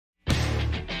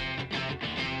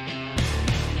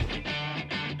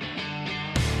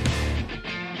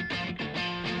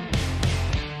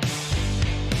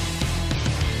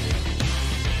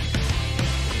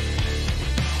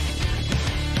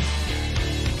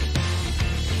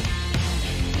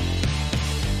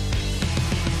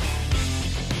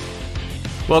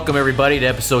Welcome, everybody, to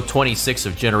episode 26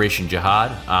 of Generation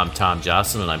Jihad. I'm Tom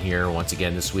Joscelyn, and I'm here once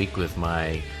again this week with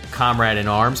my comrade in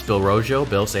arms, Bill Roggio.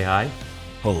 Bill, say hi.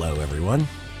 Hello, everyone.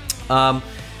 We're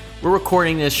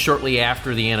recording this shortly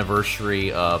after the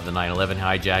anniversary of the 9/11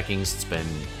 hijackings. It's been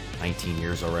 19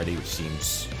 years already, which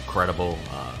seems incredible,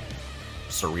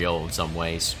 surreal in some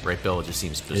ways. Right, Bill? It just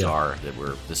seems bizarre that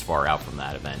we're this far out from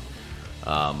that event.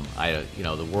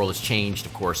 The world has changed,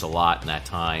 of course, a lot in that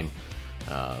time.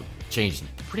 Changed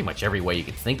pretty much every way you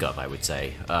can think of, I would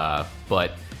say.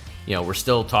 But we're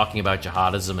still talking about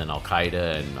jihadism and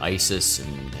Al-Qaeda and ISIS,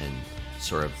 and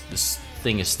sort of this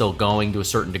thing is still going to a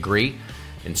certain degree,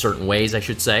 in certain ways, I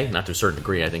should say. Not to a certain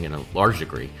degree, I think in a large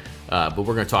degree. But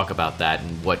we're going to talk about that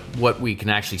and what we can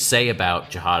actually say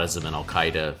about jihadism and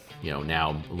Al-Qaeda, now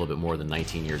a little bit more than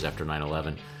 19 years after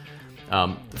 9/11.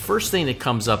 The first thing that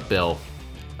comes up, Bill,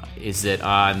 is that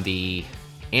on the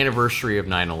anniversary of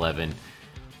 9/11,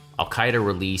 Al-Qaeda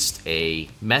released a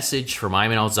message from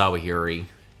Ayman al-Zawahiri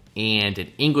and an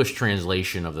English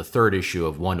translation of the third issue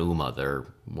of One Ummah,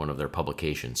 one of their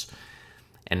publications.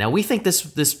 And now we think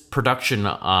this production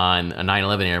on a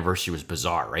 9/11 anniversary was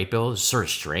bizarre, right, Bill? It was sort of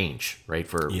strange, right,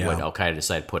 for what Al-Qaeda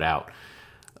decided to put out.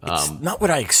 It's not what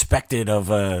I expected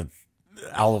of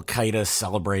Al-Qaeda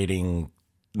celebrating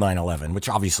 9/11, which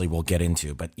obviously we'll get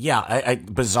into. But yeah,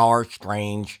 bizarre,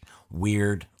 strange,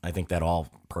 weird. I think that all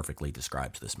perfectly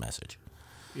describes this message.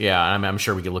 Yeah, I'm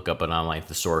sure we could look up an online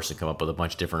thesaurus and come up with a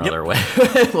bunch of different other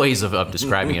ways of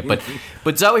describing it. But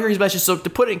Zawahiri's message, so to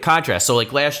put it in contrast, so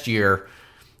like last year,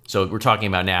 so we're talking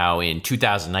about now in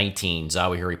 2019,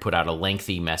 Zawahiri put out a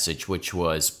lengthy message, which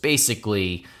was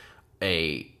basically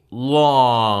a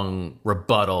long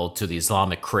rebuttal to the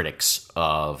Islamic critics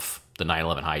of the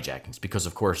 9/11 hijackings, because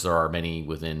of course there are many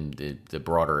within the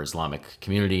broader Islamic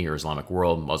community or Islamic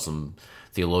world, Muslim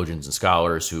theologians and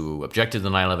scholars who objected to the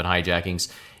 9/11 hijackings,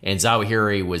 and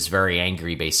Zawahiri was very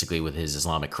angry basically with his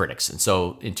Islamic critics. And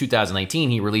so in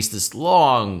 2019 he released this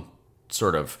long,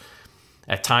 sort of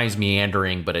at times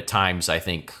meandering, but at times I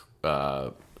think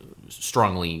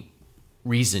strongly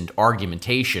reasoned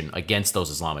argumentation against those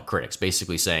Islamic critics,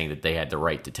 basically saying that they had the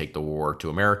right to take the war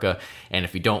to America, and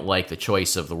if you don't like the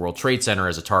choice of the World Trade Center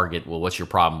as a target, well, what's your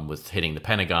problem with hitting the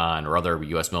Pentagon or other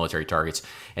U.S. military targets?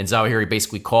 And Zawahiri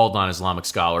basically called on Islamic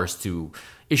scholars to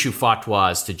issue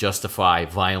fatwas to justify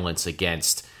violence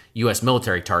against U.S.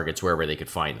 military targets wherever they could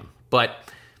find them. But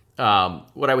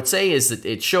what I would say is that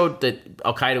it showed that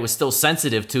Al-Qaeda was still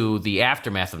sensitive to the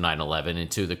aftermath of 9/11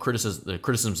 and to the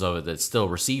criticisms of it that it still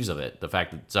receives of it, the fact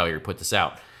that Zawahiri put this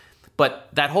out. But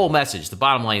that whole message, the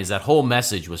bottom line is that whole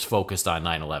message was focused on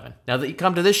 9/11. Now that you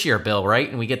come to this year, Bill, right,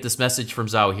 and we get this message from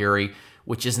Zawahiri,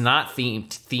 which is not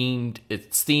themed,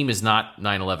 its theme is not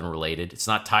 9/11 related. It's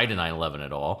not tied to 9/11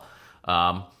 at all.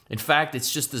 In fact,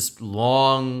 it's just this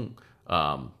long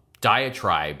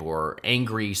diatribe or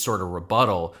angry sort of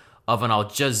rebuttal of an Al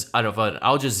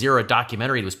Jazeera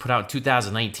documentary that was put out in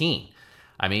 2019.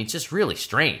 I mean, it's just really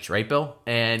strange, right, Bill?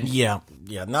 And yeah,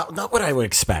 not what I would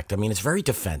expect. I mean, it's very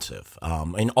defensive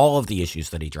in all of the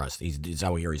issues that he addressed.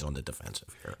 Zawahiri's on the defensive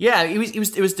here. Yeah,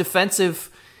 it was defensive.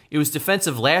 It was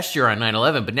defensive last year on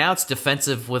 9/11, but now it's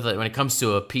defensive when it comes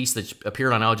to a piece that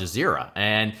appeared on Al Jazeera.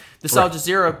 And this Al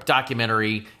Jazeera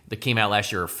documentary that came out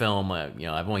last year, or film,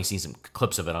 I've only seen some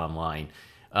clips of it online.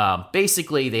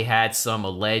 Basically, they had some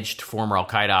alleged former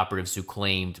Al-Qaeda operatives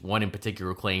one in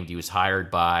particular claimed he was hired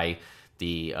by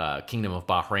the Kingdom of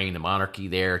Bahrain, the monarchy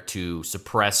there, to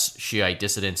suppress Shiite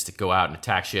dissidents, to go out and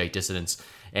attack Shiite dissidents,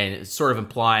 and sort of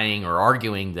implying or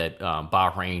arguing that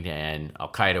Bahrain and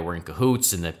Al-Qaeda were in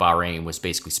cahoots and that Bahrain was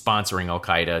basically sponsoring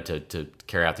Al-Qaeda to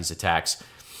carry out these attacks.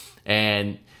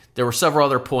 And there were several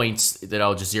other points that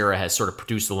Al Jazeera has sort of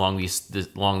produced along these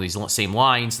same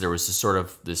lines. There was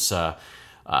this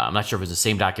I'm not sure if it was the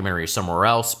same documentary or somewhere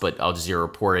else, but Al Jazeera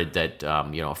reported that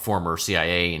a former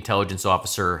CIA intelligence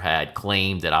officer had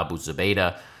claimed that Abu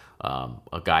Zubaydah,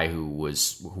 a guy who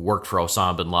worked for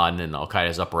Osama bin Laden and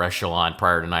Al-Qaeda's upper echelon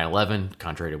prior to 9/11,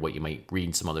 contrary to what you might read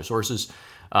in some other sources,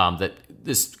 that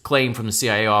this claim from the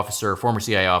former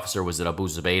CIA officer, was that Abu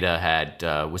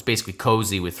Zubaydah was basically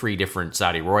cozy with 3 different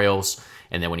Saudi royals,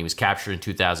 and then when he was captured in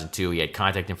 2002, he had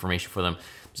contact information for them.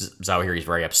 Zawahiri is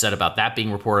very upset about that being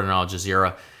reported on Al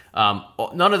Jazeera.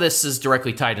 None of this is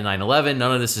directly tied to 9/11.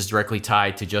 None of this is directly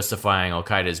tied to justifying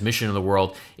Al-Qaeda's mission in the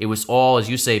world. It was all, as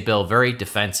you say, Bill, very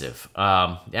defensive.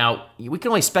 Now, we can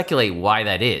only speculate why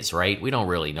that is, right? We don't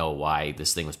really know why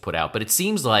this thing was put out, but it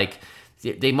seems like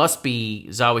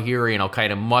Zawahiri and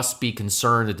Al-Qaeda must be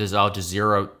concerned that this Al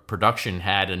Jazeera production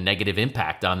had a negative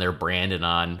impact on their brand and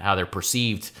on how they're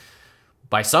perceived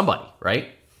by somebody,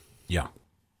 right? Yeah.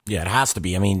 Yeah, it has to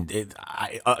be. I mean, it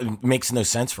makes no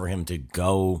sense for him to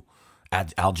go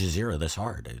at Al Jazeera this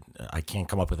hard. I can't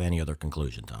come up with any other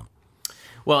conclusion, Tom.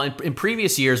 Well, in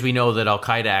previous years, we know that Al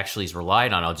Qaeda actually has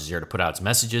relied on Al Jazeera to put out its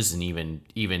messages, and even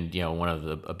one of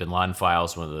the Bin Laden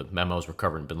files, one of the memos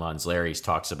recovered in Bin Laden's Larry's,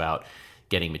 talks about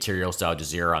getting materials to Al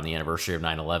Jazeera on the anniversary of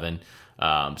 9/11.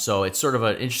 So it's sort of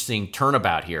an interesting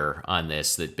turnabout here on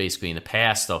this, that basically in the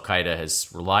past, Al Qaeda has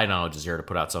relied on Al Jazeera to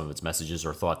put out some of its messages,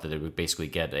 or thought that it would basically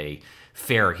get a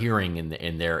fair hearing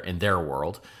in their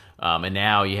world. And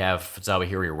now you have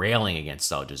Zawahiri railing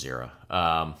against Al Jazeera.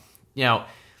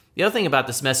 The other thing about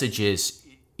this message is,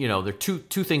 there are two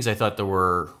things I thought that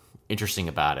were interesting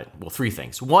about it. Well, three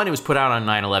things. One, it was put out on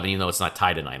 9/11, even though it's not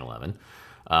tied to 9/11.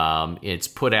 It's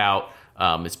put out.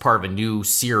 It's part of a new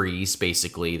series,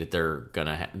 basically, that they're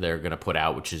gonna put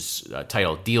out, which is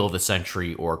titled "Deal of the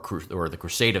Century" or "The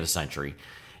Crusade of the Century."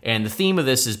 And the theme of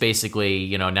this is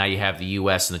basically, now you have the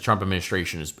U.S. and the Trump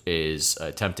administration is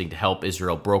attempting to help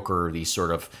Israel broker these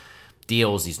sort of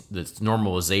deals, this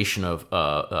normalization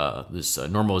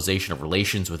of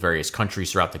relations with various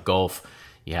countries throughout the Gulf.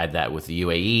 You had that with the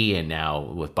UAE and now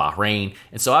with Bahrain,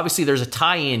 and so obviously there's a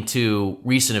tie-in to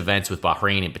recent events with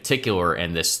Bahrain in particular,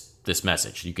 and this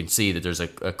message. You can see that there's a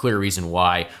clear reason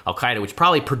why Al Qaeda, which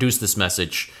probably produced this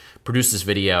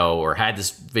video, or had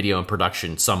this video in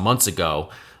production some months ago,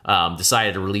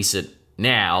 decided to release it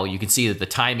now. You can see that the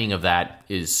timing of that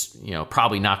is,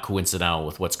 probably not coincidental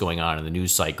with what's going on in the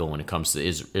news cycle when it comes to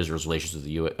Israel's relations with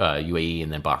the UAE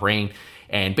and then Bahrain.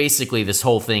 And basically, this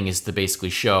whole thing is to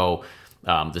basically show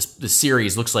this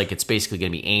series looks like it's basically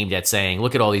going to be aimed at saying,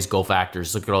 look at all these Gulf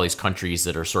actors, look at all these countries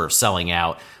that are sort of selling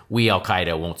out. We, Al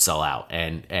Qaeda, won't sell out,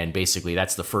 and basically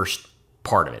that's the first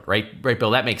part of it, right,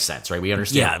 Bill? That makes sense, right? We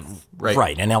understand. Yeah,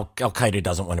 right. And Al Qaeda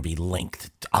doesn't want to be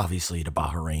linked, obviously, to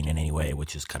Bahrain in any way,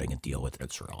 which is cutting a deal with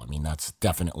Israel. I mean, that's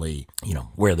definitely,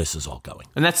 where this is all going.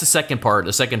 And that's the second part.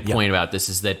 The second point about this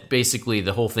is that basically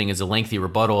the whole thing is a lengthy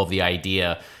rebuttal of the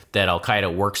idea that Al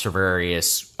Qaeda works for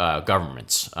various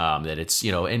governments. That it's,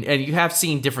 and you have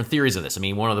seen different theories of this. I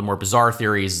mean, one of the more bizarre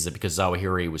theories is that because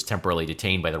Zawahiri was temporarily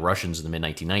detained by the Russians in the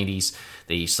mid-1990s,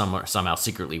 they somehow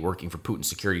secretly working for Putin's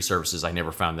security services. I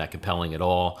never found that compelling at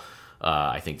all.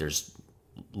 I think there's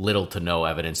little to no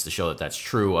evidence to show that that's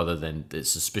true, other than the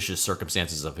suspicious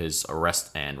circumstances of his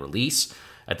arrest and release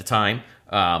at the time.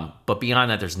 But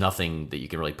beyond that, there's nothing that you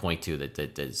can really point to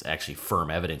that is actually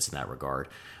firm evidence in that regard.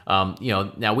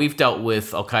 Now we've dealt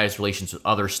with Al Qaeda's relations with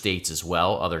other states as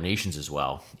well, other nations as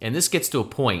well, and this gets to a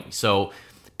point. So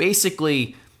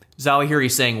basically, Zawahiri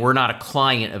is saying we're not a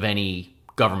client of any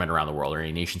government around the world or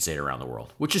any nation state around the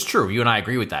world, which is true. You and I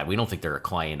agree with that. We don't think they're a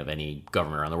client of any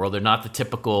government around the world. They're not the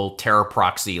typical terror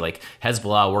proxy like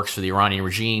Hezbollah works for the Iranian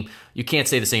regime. You can't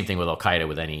say the same thing with Al Qaeda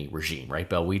with any regime, right,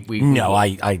 Bill?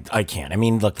 I can't. I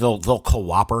mean, look, they'll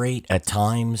cooperate at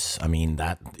times. I mean,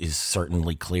 that is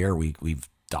certainly clear. We've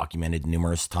documented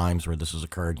numerous times where this has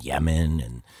occurred,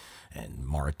 Yemen and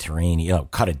Mauritania,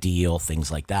 cut a deal, things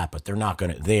like that. But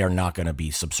they are not gonna be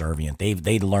subservient.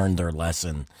 They learned their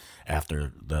lesson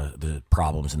after the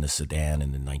problems in the Sudan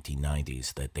in the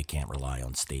 1990s, that they can't rely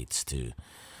on states to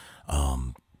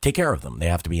take care of them. They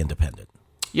have to be independent.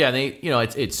 Yeah,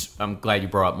 it's. I'm glad you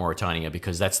brought up Mauritania,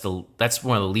 because that's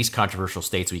one of the least controversial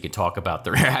states we can talk about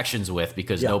their actions with,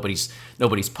 because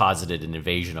nobody's posited an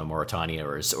invasion of Mauritania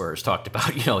or has talked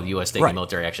about the U.S. taking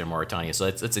military action in Mauritania. So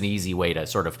it's an easy way to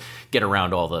sort of get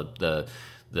around all the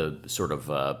sort of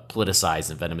politicized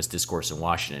and venomous discourse in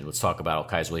Washington. Let's talk about Al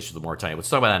Qaeda's relations with Mauritania. Let's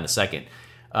talk about that in a second.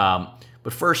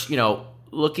 But first,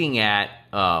 looking at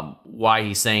why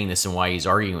he's saying this and why he's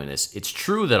arguing this, it's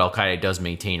true that Al Qaeda does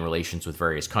maintain relations with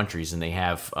various countries, and they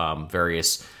have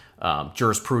various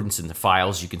jurisprudence in the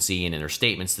files you can see and in their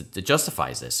statements that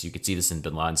justifies this. You can see this in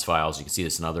Bin Laden's files. You can see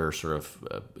this in other sort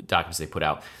of documents they put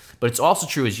out. But it's also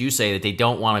true, as you say, that they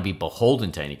don't want to be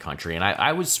beholden to any country. And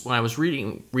when I was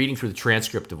reading through the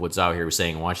transcript of what Zawahiri was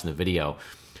saying and watching the video,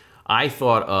 I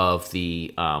thought of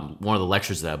the one of the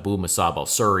lectures that Abu Musab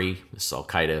al-Suri, this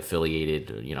Al-Qaeda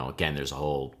affiliated, again, there's a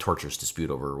whole torturous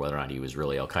dispute over whether or not he was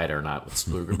really Al-Qaeda or not.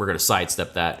 We're going to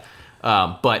sidestep that.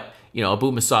 But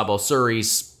Abu Musab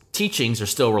al-Suri's teachings are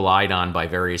still relied on by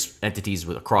various entities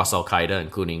across Al-Qaeda,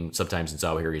 including sometimes in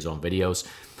Zawahiri's own videos.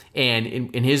 And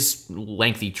in his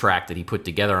lengthy tract that he put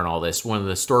together on all this, one of the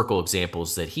historical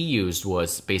examples that he used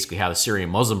was basically how the Syrian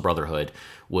Muslim Brotherhood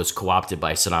was co-opted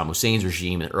by Saddam Hussein's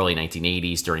regime in the early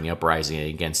 1980s during the uprising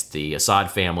against the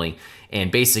Assad family.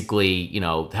 And basically,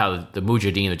 how the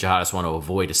Mujahideen, the jihadists, want to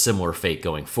avoid a similar fate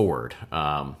going forward.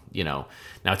 Now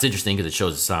it's interesting because it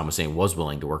shows that Saddam Hussein was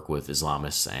willing to work with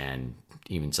Islamists and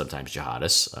even sometimes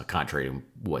jihadists, contrary to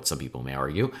what some people may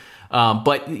argue.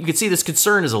 But you can see this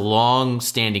concern is a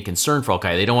long-standing concern for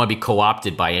Al-Qaeda. They don't want to be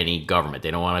co-opted by any government.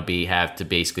 They don't want to have to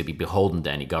basically be beholden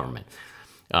to any government.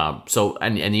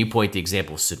 And you point the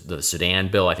example of the Sudan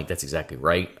bill. I think that's exactly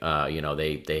right.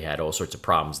 They had all sorts of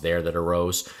problems there that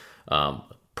arose.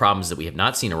 Problems that we have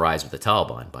not seen arise with the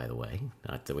Taliban, by the way.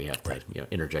 Not that we have to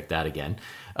interject that again.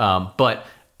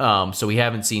 So we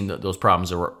haven't seen those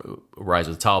problems arise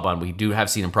with the Taliban. We do have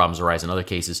seen problems arise in other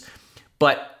cases.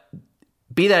 But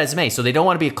be that as it may, so they don't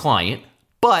want to be a client.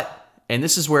 But, and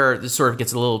this is where this sort of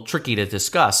gets a little tricky to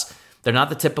discuss, they're not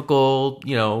the typical,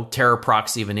 terror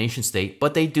proxy of a nation state,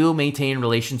 but they do maintain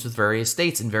relations with various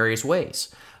states in various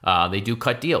ways. They do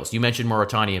cut deals. You mentioned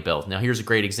Mauritania, Bill. Now, here's a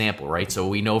great example, right? So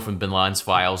we know from bin Laden's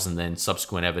files and then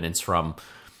subsequent evidence from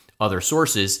other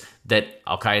sources that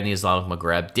Al-Qaeda in the Islamic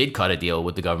Maghreb did cut a deal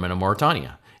with the government of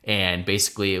Mauritania. And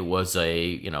basically it was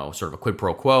a, sort of a quid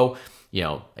pro quo.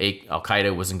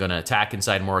 Al-Qaeda wasn't going to attack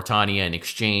inside Mauritania. In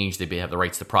exchange, they'd have the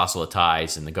rights to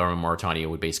proselytize, and the government of Mauritania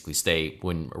would basically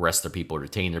wouldn't arrest their people or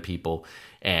detain their people,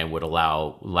 and would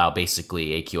allow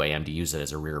basically AQIM to use it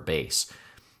as a rear base.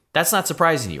 That's not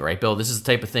surprising to you, right, Bill? This is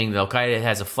the type of thing that Al-Qaeda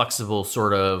has a flexible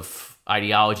sort of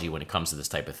ideology when it comes to this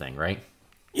type of thing, right?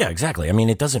 Yeah, exactly. I mean,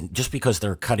 it doesn't, just because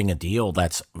they're cutting a deal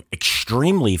that's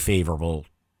extremely favorable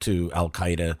to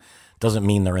Al-Qaeda doesn't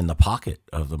mean they're in the pocket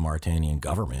of the Mauritanian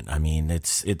government. I mean,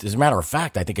 as a matter of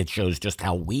fact, I think it shows just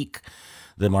how weak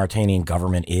the Mauritanian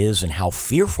government is and how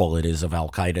fearful it is of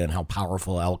Al-Qaeda and how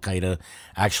powerful Al-Qaeda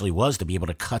actually was to be able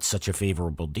to cut such a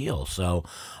favorable deal. So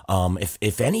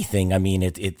if anything, I mean,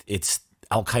 it's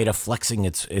Al-Qaeda flexing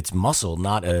its muscle,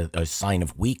 not a sign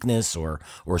of weakness or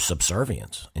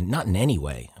subservience, and not in any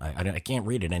way. I can't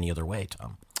read it any other way,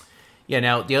 Tom. Yeah,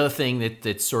 now the other thing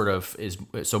that sort of is,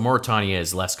 so Mauritania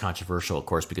is less controversial, of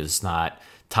course, because it's not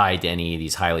tied to any of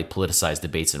these highly politicized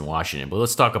debates in Washington. But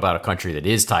let's talk about a country that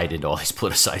is tied into all these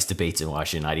politicized debates in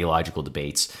Washington, ideological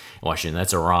debates in Washington.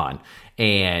 That's Iran.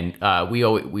 And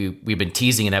we've been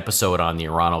teasing an episode on the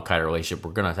Iran-Al-Qaeda relationship.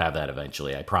 We're going to have that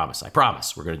eventually. I promise.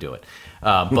 We're going to do it.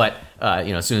 But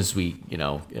as soon as we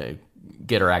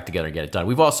get our act together and get it done.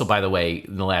 We've also, by the way,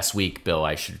 in the last week, Bill,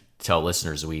 I should tell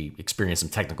listeners, we experienced some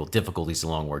technical difficulties in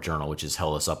Long War Journal, which has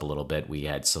held us up a little bit. We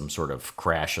had some sort of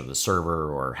crash of the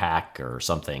server or hack or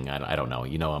something. I don't know.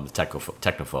 I'm a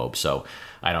technophobe, so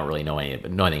I don't really know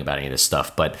anything about any of this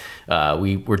stuff. But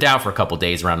we were down for a couple of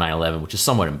days around 9/11, which is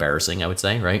somewhat embarrassing, I would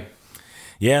say, right?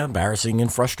 Yeah, embarrassing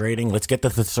and frustrating. Let's get the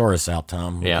thesaurus out,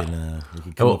 Tom. We can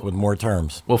come up with more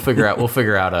terms. We'll figure out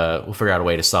a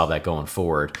way to solve that going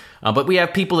forward. But we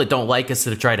have people that don't like us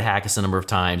that have tried to hack us a number of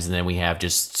times, and then we have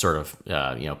just sort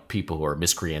of people who are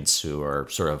miscreants who are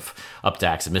sort of up to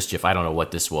acts of mischief. I don't know what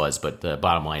this was, but the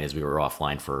bottom line is we were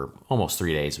offline for almost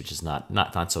 3 days, which is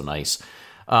not so nice.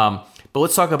 But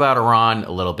let's talk about Iran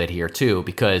a little bit here too,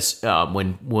 because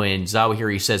when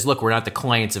Zawahiri says, "Look, we're not the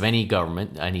clients of any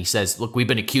government," and he says, "Look, we've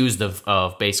been accused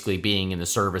of basically being in the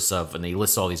service of," and he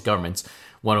lists all these governments.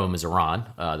 One of them is Iran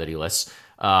that he lists,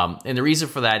 and the reason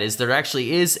for that is there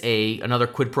actually is another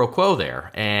quid pro quo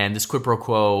there, and this quid pro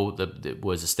quo that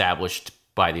was established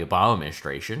by the Obama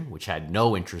administration, which had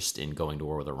no interest in going to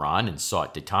war with Iran and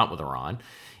sought detente with Iran.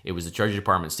 It was the Treasury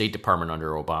Department, State Department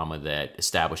under Obama that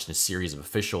established a series of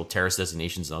official terrorist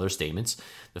designations and other statements.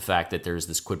 The fact that there's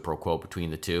this quid pro quo between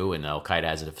the two, and Al-Qaeda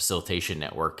has a facilitation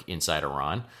network inside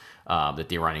Iran that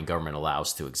the Iranian government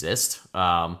allows to exist.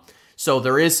 So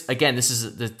there is, again,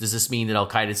 does this mean that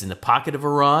Al-Qaeda is in the pocket of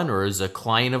Iran or is a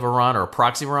client of Iran or a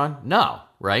proxy of Iran? No,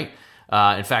 right?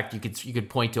 In fact, you could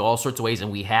point to all sorts of ways, and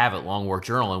we have at Long War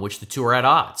Journal, in which the two are at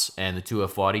odds, and the two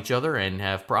have fought each other and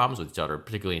have problems with each other,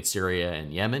 particularly in Syria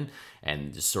and Yemen,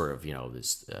 and just sort of,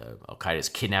 this Al-Qaeda has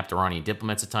kidnapped Iranian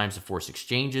diplomats at times to force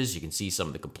exchanges. You can see some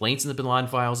of the complaints in the bin Laden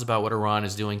files about what Iran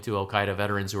is doing to Al-Qaeda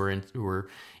veterans who are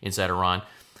inside Iran.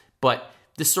 But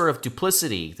this sort of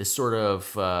duplicity, this sort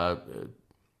of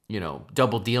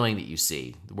double dealing that you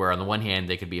see, where on the one hand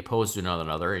they could be opposed to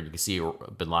another, and you can see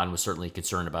bin Laden was certainly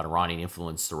concerned about Iranian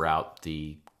influence throughout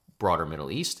the broader Middle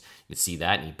East. You can see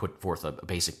that, and he put forth a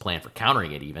basic plan for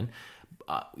countering it. Even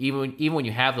when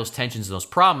you have those tensions and those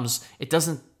problems, it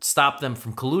doesn't stop them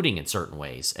from colluding in certain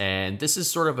ways. And this is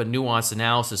sort of a nuanced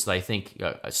analysis that I think,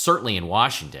 certainly in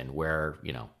Washington, where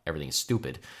everything is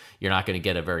stupid, you're not going to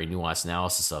get a very nuanced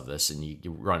analysis of this, and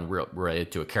you run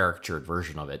right to a caricatured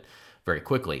version of it very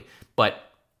quickly. But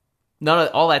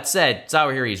all that said,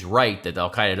 Zawahiri is right that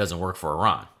Al-Qaeda doesn't work for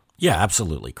Iran. Yeah,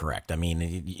 absolutely correct. I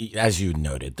mean, as you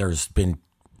noted, there's been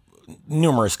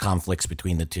numerous conflicts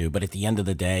between the two, but at the end of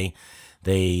the day,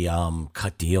 they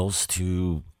cut deals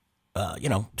to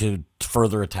to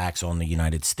further attacks on the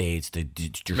United States, to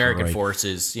American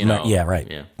forces, you know. Yeah, right.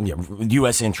 Yeah.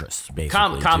 U.S. interests,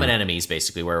 basically. Common enemies,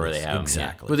 basically, wherever they have them.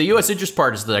 Exactly. Yeah. Well, the U.S. interest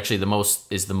part is actually the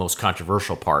most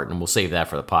controversial part, and we'll save that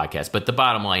for the podcast. But the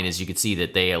bottom line is you can see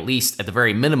that they, at least at the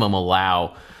very minimum,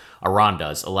 allows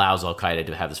Al-Qaeda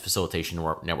to have this facilitation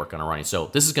network on Iranian. So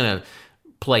this is going to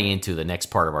play into the next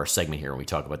part of our segment here when we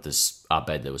talk about this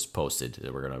op-ed that was posted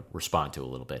that we're going to respond to a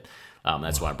little bit.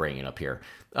 That's why I'm bringing it up here.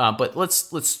 But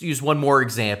let's use one more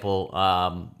example.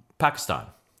 Pakistan.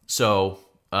 So,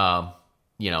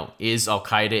 is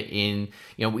Al-Qaeda in,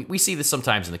 we see this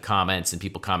sometimes in the comments and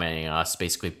people commenting on us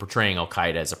basically portraying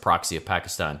Al-Qaeda as a proxy of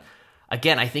Pakistan.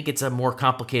 Again, I think it's a more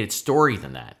complicated story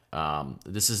than that.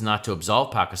 This is not to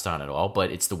absolve Pakistan at all,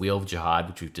 but it's the wheel of jihad,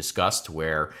 which we've discussed,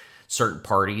 where certain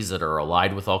parties that are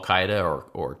allied with Al-Qaeda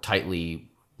or tightly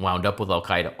wound up with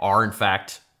Al-Qaeda are, in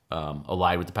fact,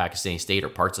 allied with the Pakistani state or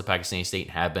parts of the Pakistani state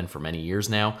and have been for many years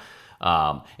now.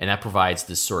 And that provides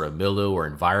this sort of milieu or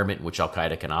environment in which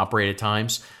Al-Qaeda can operate at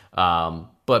times.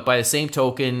 But by the same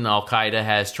token, Al-Qaeda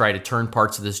has tried to turn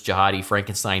parts of this jihadi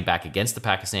Frankenstein back against the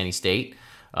Pakistani state.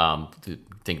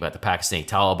 Think about the Pakistani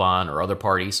Taliban or other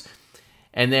parties.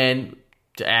 And then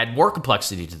to add more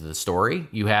complexity to the story,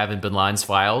 you have in bin Laden's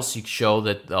files, you show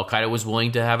that Al-Qaeda was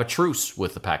willing to have a truce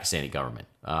with the Pakistani government.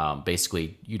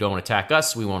 Basically, you don't attack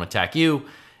us, we won't attack you,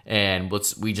 and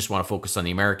we just want to focus on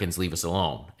the Americans, leave us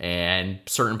alone. And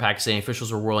certain Pakistani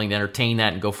officials were willing to entertain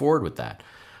that and go forward with that.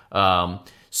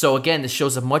 So again, this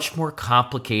shows a much more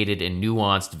complicated and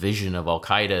nuanced vision of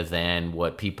Al-Qaeda than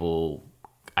what people,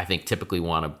 I think, typically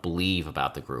want to believe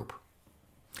about the group.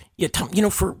 Yeah, Tom,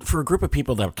 for a group of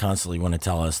people that constantly want to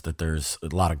tell us that there's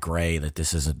a lot of gray, that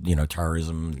this isn't,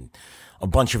 terrorism, a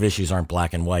bunch of issues aren't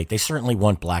black and white. They certainly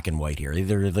want black and white here.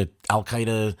 Either the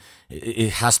Al-Qaeda,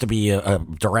 it has to be a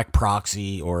direct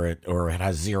proxy or it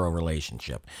has zero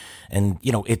relationship. And,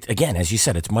 it, again, as you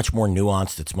said, it's much more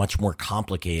nuanced. It's much more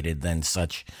complicated than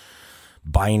such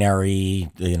binary,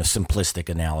 simplistic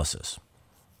analysis.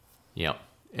 Yep.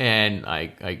 And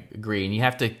I agree. And you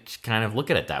have to kind of look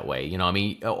at it that way.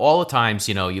 All the times,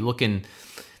 you look in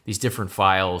these different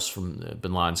files from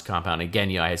bin Laden's compound.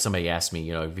 Again, I had somebody ask me,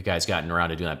 have you guys gotten around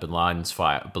to doing that bin Laden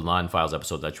files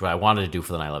episode? That's what I wanted to do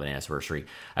for the 9/11 anniversary.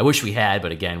 I wish we had,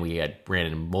 but again, we ran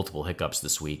into multiple hiccups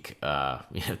this week,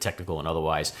 technical and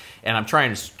otherwise. And I'm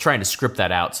trying to script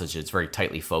that out so that it's very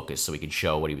tightly focused, so we can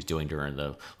show what he was doing during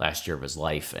the last year of his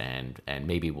life. And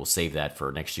maybe we'll save that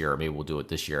for next year, or maybe we'll do it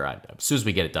this year. As soon as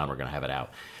we get it done, we're going to have it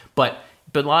out. But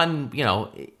bin Laden,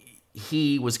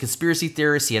 he was a conspiracy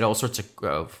theorist. He had all sorts of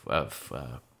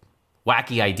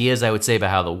wacky ideas, I would say,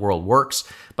 about how the world works.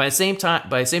 By the same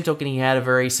token, he had a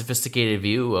very sophisticated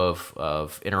view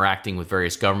of interacting with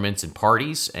various governments and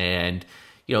parties, and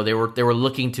they were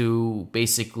looking to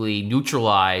basically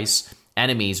neutralize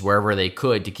enemies wherever they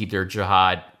could to keep their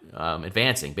jihad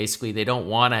advancing. Basically, they don't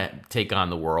want to take on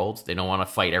the world. They don't want to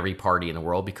fight every party in the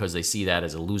world because they see that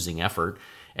as a losing effort.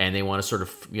 And they want to sort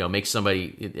of, make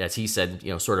somebody, as he said,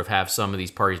 sort of have some of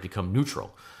these parties become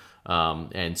neutral.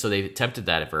 And so they've attempted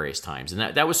that at various times.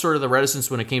 And that was sort of the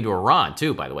reticence when it came to Iran,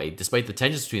 too, by the way. Despite the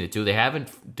tensions between the two, they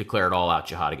haven't declared all-out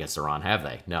jihad against Iran, have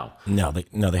they? No. No, they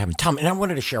haven't. Tom, and I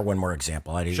wanted to share one more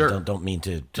example. I don't mean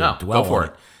to dwell go for on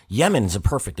it. Yemen's a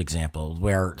perfect example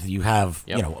where you have,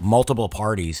 multiple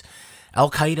parties.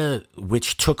 Al-Qaeda,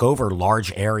 which took over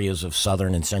large areas of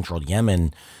southern and central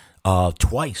Yemen,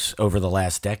 twice over the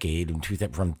last decade,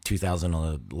 from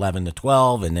 2011 to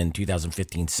 12, and then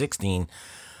 2015-16.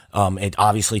 It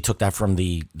obviously took that from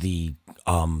the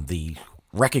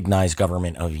recognized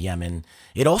government of Yemen.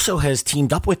 It also has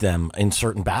teamed up with them in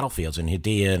certain battlefields in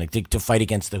Hidayah and to fight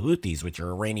against the Houthis, which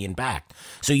are Iranian backed.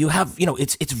 So you have,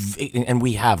 and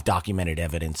we have documented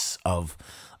evidence of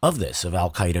this, of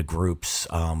Al-Qaeda groups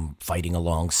fighting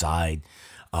alongside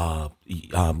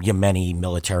Yemeni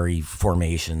military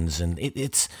formations, and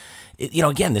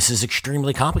again, this is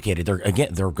extremely complicated.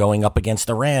 They're going up against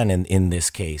Iran in this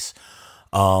case,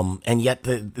 and yet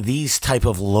these type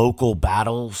of local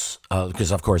battles,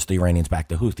 because of course the Iranians back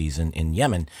the Houthis in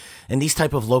Yemen, and these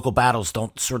type of local battles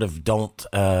don't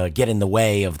get in the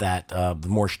way of that the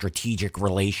more strategic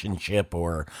relationship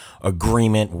or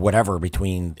agreement, whatever,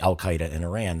 between Al-Qaeda and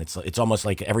Iran. It's almost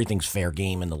like everything's fair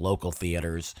game in the local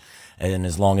theaters. And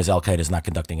as long as Al-Qaeda is not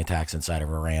conducting attacks inside of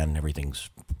Iran, everything's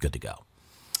good to go.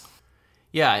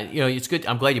 Yeah, it's good.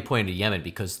 I'm glad you pointed to Yemen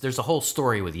because there's a whole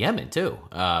story with Yemen, too,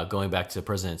 going back to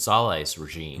President Saleh's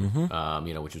regime,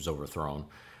 which was overthrown.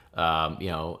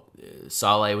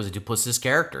 Saleh was a duplicitous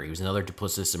character. He was another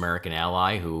duplicitous American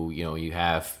ally who, you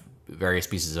have various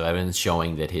pieces of evidence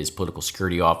showing that his political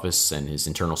security office and his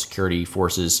internal security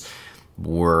forces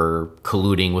were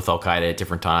colluding with Al-Qaeda at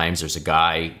different times. There's a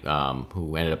guy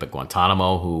who ended up at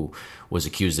Guantanamo who was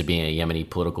accused of being a Yemeni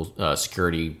political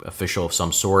security official of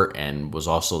some sort, and was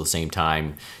also at the same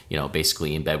time,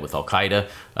 basically in bed with Al-Qaeda.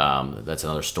 That's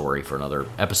another story for another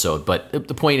episode. But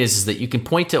the point is that you can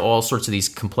point to all sorts of these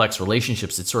complex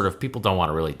relationships that sort of people don't want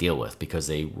to really deal with because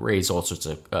they raise all sorts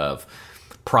of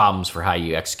problems for how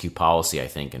you execute policy, I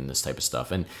think, and this type of stuff.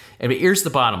 And here's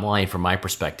the bottom line from my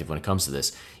perspective when it comes to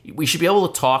this. We should be able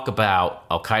to talk about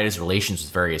Al-Qaeda's relations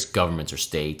with various governments or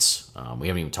states. We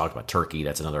haven't even talked about Turkey.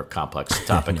 That's another complex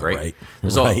topic, right?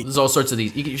 There's all sorts of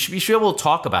these. You should be able to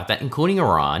talk about that, including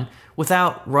Iran,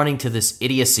 without running to this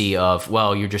idiocy of,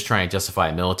 well, you're just trying to justify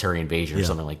a military invasion or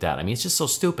something like that. I mean, it's just so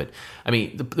stupid. I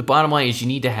mean, the bottom line is you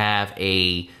need to have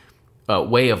a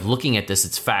way of looking at this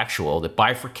that's factual, that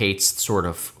bifurcates sort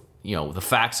of the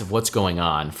facts of what's going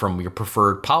on from your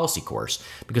preferred policy course.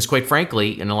 Because quite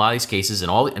frankly, in a lot of these cases,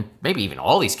 and maybe even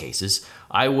all these cases,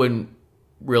 I wouldn't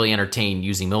really entertain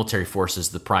using military force as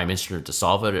the prime instrument to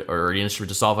solve it, or the instrument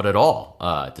to solve it at all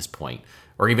at this point,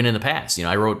 or even in the past.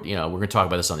 I wrote, we're going to talk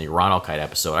about this on the Iran Al-Qaeda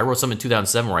episode. I wrote something in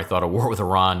 2007 where I thought a war with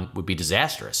Iran would be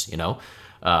disastrous, and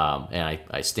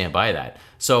I stand by that.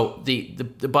 So the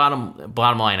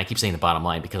bottom line, I keep saying the bottom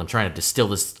line because I'm trying to distill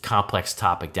this complex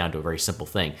topic down to a very simple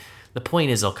thing. The point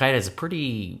is Al-Qaeda is a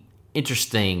pretty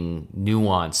interesting,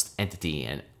 nuanced entity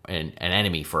and an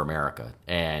enemy for America.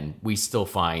 And we still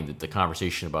find that the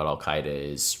conversation about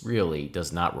Al-Qaeda really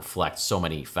does not reflect so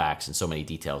many facts and so many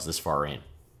details this far in,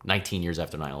 19 years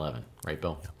after 9/11. Right,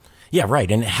 Bill? Yeah,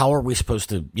 right. And how are we supposed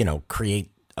to,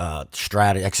 create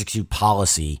strategy, execute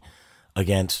policy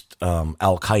against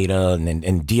Al-Qaeda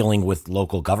and dealing with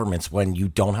local governments when you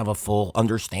don't have a full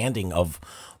understanding of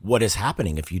what is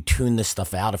happening? If you tune this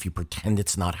stuff out, if you pretend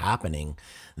it's not happening,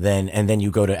 then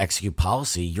you go to execute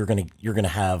policy, you're gonna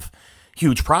have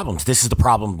huge problems. This is the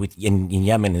problem with in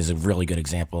Yemen is a really good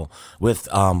example with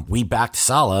we backed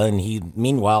Saleh, and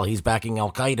meanwhile he's backing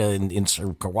Al Qaeda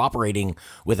and cooperating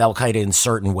with Al Qaeda in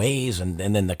certain ways, and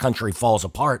then the country falls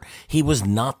apart. He was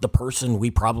not the person we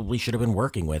probably should have been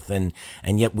working with, and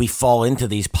yet we fall into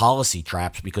these policy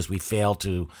traps because we fail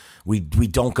to we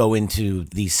don't go into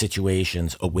these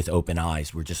situations with open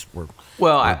eyes. I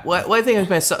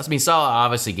think Saleh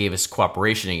obviously gave us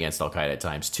cooperation against Al Qaeda at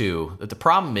times too. But the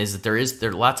problem is that there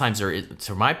a lot of times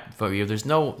from my point of view, there's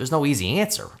no easy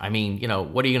answer. I mean,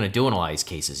 what are you going to do in all these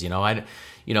cases? I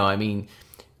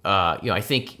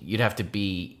think you'd have to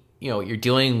be, you're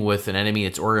dealing with an enemy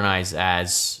that's organized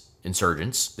as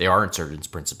insurgents. They are insurgents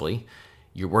principally.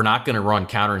 We're not going to run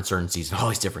counterinsurgencies in all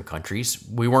these different countries.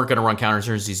 We weren't going to run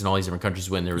counterinsurgencies in all these different countries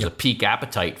when there was a peak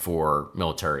appetite for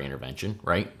military intervention,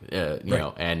 right?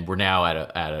 And we're now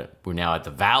at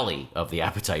the valley of the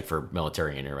appetite for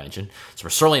military intervention. So we're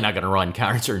certainly not going to run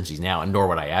counterinsurgencies now, and nor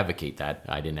would I advocate that.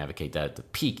 I didn't advocate that at the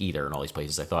peak either in all these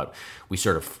places. I thought we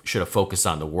sort of should have focused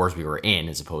on the wars we were in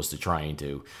as opposed to trying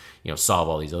to, solve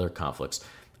all these other conflicts.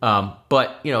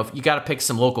 But if you got to pick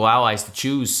some local allies to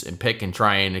choose and pick and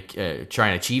try and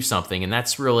achieve something, and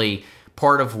that's really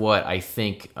part of what I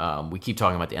think we keep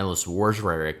talking about the endless wars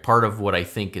rhetoric. Part of what I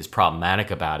think is problematic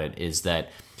about it is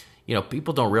that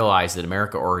people don't realize that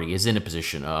America already is in a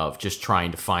position of just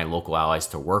trying to find local allies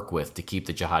to work with to keep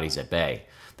the jihadis at bay.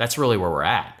 That's really where we're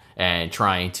at, and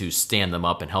trying to stand them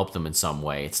up and help them in some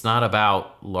way. It's not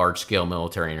about large-scale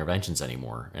military interventions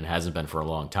anymore, and hasn't been for a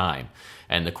long time.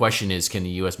 And the question is, can the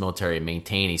U.S. military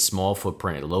maintain a small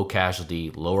footprint, a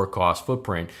low-casualty, lower-cost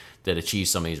footprint that achieves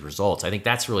some of these results? I think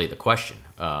that's really the question.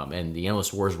 And the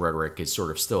endless wars rhetoric is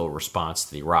sort of still a response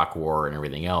to the Iraq War and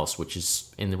everything else, which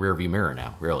is in the rearview mirror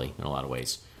now, really, in a lot of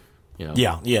ways.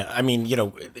 Yeah. I mean,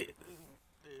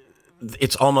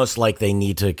 it's almost like they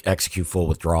need to execute full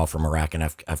withdrawal from Iraq and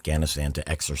Afghanistan to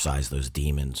exercise those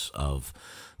demons of,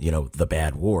 the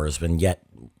bad wars. And yet,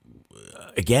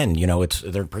 again,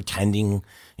 they're pretending,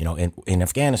 in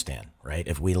Afghanistan, right?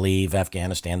 If we leave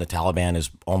Afghanistan, the Taliban is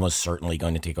almost certainly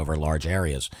going to take over large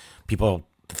areas. People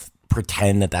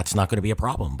pretend that that's not going to be a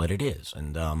problem, but it is.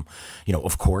 And,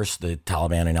 of course, the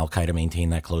Taliban and Al Qaeda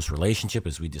maintain that close relationship,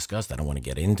 as we discussed. I don't want to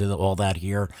get into all that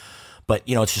here. But,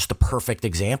 it's just a perfect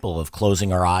example of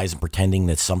closing our eyes and pretending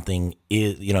that something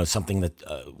is, something that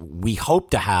we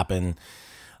hope to happen.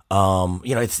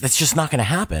 That's just not going to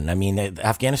happen. I mean,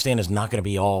 Afghanistan is not going to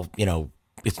be all,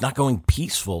 it's not going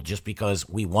peaceful just because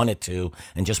we want it to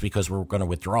and just because we're going to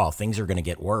withdraw. Things are going to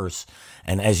get worse.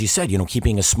 And as you said,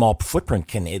 keeping a small footprint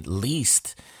can at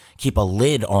least keep a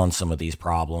lid on some of these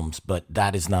problems, but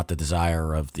that is not the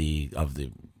desire of the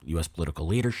U.S. political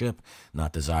leadership,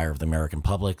 not desire of the American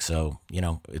public. So,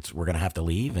 we're going to have to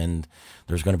leave, and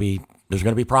there's going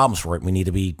to be problems for it. We need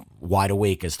to be wide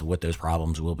awake as to what those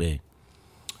problems will be.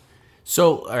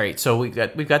 So, all right. So we've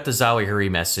got the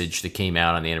Zawahiri message that came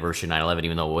out on the anniversary of 9/11,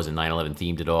 even though it wasn't 9/11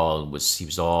 themed at all. He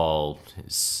was all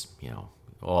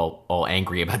all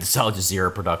angry about this Al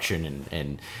Jazeera production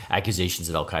and accusations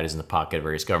that Al Qaeda's in the pocket of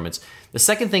various governments. The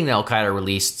second thing that Al Qaeda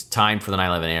released, timed for the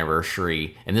 9/11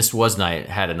 anniversary, and this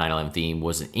had a 9/11 theme,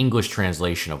 was an English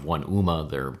translation of One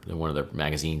Ummah. One of their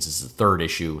magazines. This is the third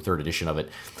edition of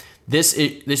it. This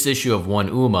issue of One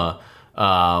Ummah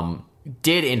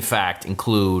did in fact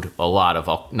include a lot of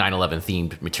 9/11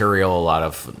 themed material, a lot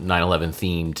of 9/11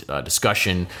 themed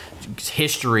discussion,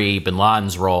 history, Bin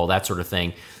Laden's role, that sort of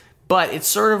thing. But it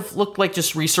sort of looked like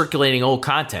just recirculating old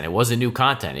content. It wasn't new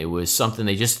content. It was something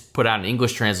they just put out in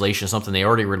English translation, something they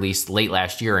already released late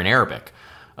last year in Arabic.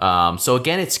 So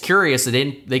again, it's curious that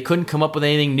they couldn't come up with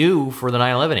anything new for the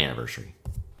 9/11 anniversary.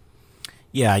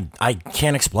 Yeah, I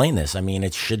can't explain this. I mean,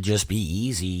 it should just be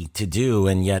easy to do,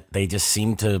 and yet they just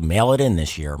seem to mail it in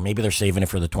this year. Maybe they're saving it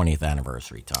for the 20th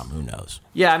anniversary, Tom. Who knows?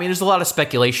 Yeah, I mean, there's a lot of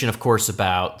speculation, of course,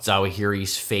 about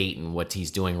Zawahiri's fate and what he's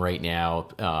doing right now.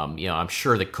 I'm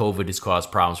sure that COVID has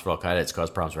caused problems for Al-Qaeda. It's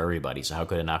caused problems for everybody, so how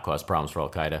could it not cause problems for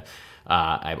Al-Qaeda?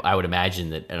 I would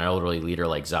imagine that an elderly leader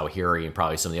like Zawahiri and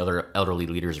probably some of the other elderly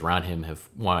leaders around him have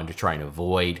wanted to try and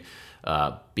avoid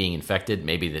being infected.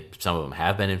 Maybe that some of them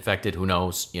have been infected. Who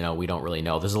knows? We don't really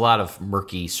know. There's a lot of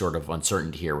murky sort of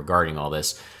uncertainty here regarding all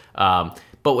this. But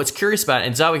what's curious about it,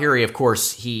 and Zawahiri, of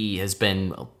course, he has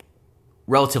been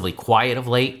relatively quiet of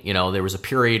late. There was a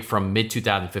period from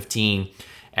mid-2015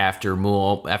 after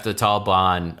the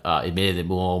Taliban admitted that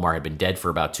Mullah Omar had been dead for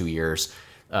about 2 years.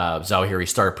 Zawahiri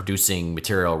started producing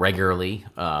material regularly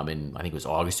in, I think it was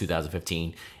August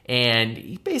 2015. And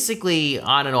he basically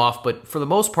on and off, but for the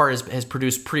most part has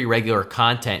produced pretty regular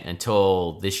content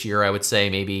until this year, I would say.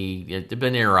 Maybe there have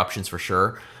been interruptions for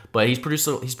sure. But he's produced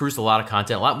a lot of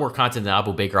content, a lot more content than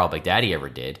Abu Bakr al-Baghdadi ever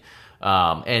did.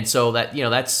 And so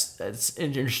that's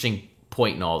an interesting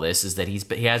point in all this, is that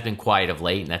he has been quiet of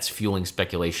late, and that's fueling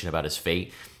speculation about his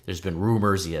fate. There's been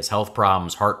rumors he has health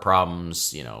problems, heart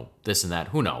problems, this and that.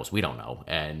 Who knows? We don't know.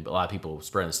 And a lot of people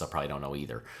spreading this stuff probably don't know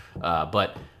either.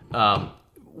 But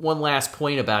one last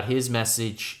point about his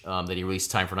message that he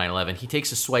released time for 9/11. He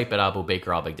takes a swipe at Abu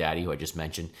Bakr al-Baghdadi, who I just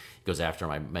mentioned. He goes after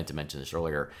him. I meant to mention this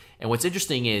earlier. And what's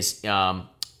interesting is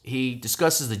he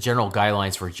discusses the general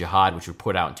guidelines for jihad, which were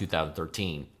put out in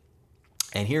 2013.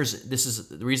 And this is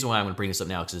the reason why I'm going to bring this up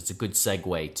now, because it's a good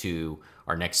segue to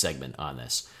our next segment on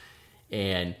this.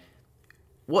 And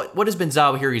what has been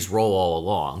Zawahiri's role all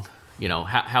along?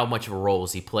 How much of a role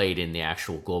has he played in the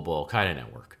actual global Al-Qaeda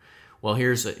network? Well,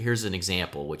 here's an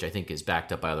example, which I think is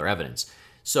backed up by other evidence.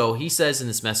 So he says in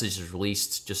this message that's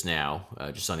released just now,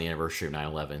 just on the anniversary of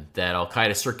 9/11, that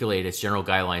Al-Qaeda circulated its general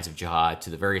guidelines of jihad to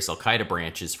the various Al-Qaeda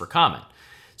branches for comment.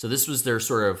 So this was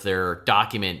their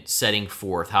document setting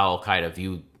forth how Al-Qaeda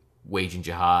viewed waging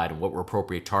jihad and what were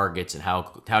appropriate targets and how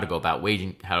to go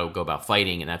about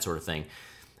fighting and that sort of thing.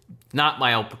 Not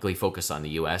myopically focused on the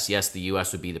U.S. Yes, the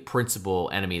U.S. would be the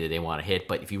principal enemy that they want to hit,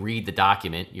 but if you read the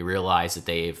document, you realize that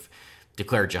they've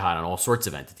declared jihad on all sorts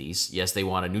of entities. Yes, they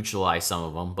want to neutralize some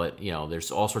of them, but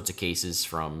there's all sorts of cases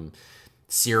from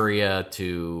Syria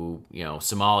to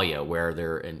Somalia, where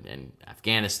they're in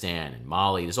Afghanistan and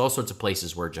Mali. There's all sorts of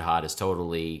places where jihad is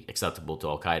totally acceptable to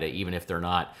Al-Qaeda, even if they're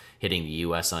not hitting the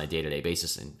U.S. on a day-to-day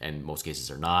basis, and in most cases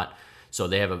they're not. So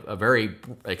they have a very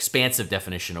expansive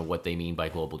definition of what they mean by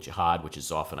global jihad, which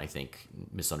is often, I think,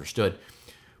 misunderstood.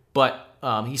 But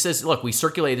he says, look, we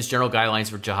circulate this general guidelines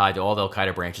for jihad to all the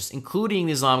Al-Qaeda branches, including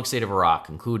the Islamic State of Iraq,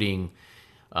 including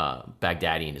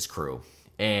Baghdadi and his crew.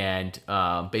 And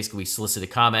basically we solicited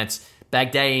comments.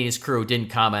 Baghdadi and his crew didn't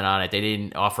comment on it. They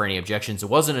didn't offer any objections. It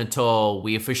wasn't until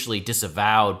we officially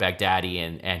disavowed Baghdadi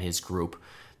and his group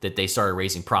that they started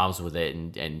raising problems with it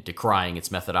and decrying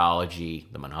its methodology,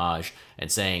 the manhaj,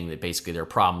 and saying that basically there are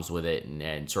problems with it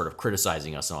and sort of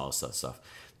criticizing us and all this stuff.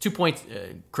 2 points,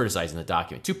 criticizing the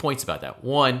document. 2 points about that.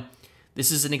 One,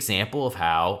 this is an example of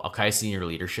how Al-Qaeda senior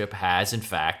leadership has, in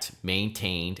fact,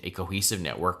 maintained a cohesive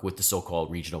network with the so-called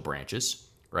regional branches,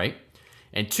 right?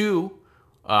 And two,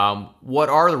 what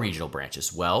are the regional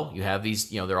branches? Well, you have these,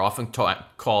 they're often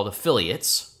called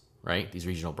affiliates, right? These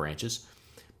regional branches.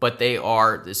 But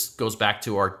this goes back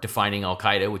to our defining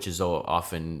Al-Qaeda, which is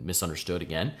often misunderstood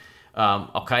again.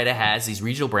 Al-Qaeda has these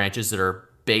regional branches that are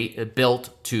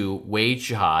built to wage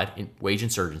jihad, wage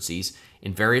insurgencies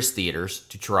in various theaters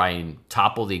to try and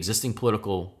topple the existing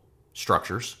political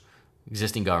structures,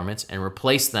 existing governments, and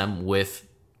replace them with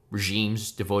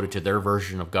regimes devoted to their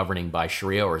version of governing by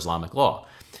Sharia or Islamic law.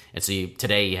 And so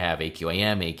today you have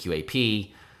AQAM,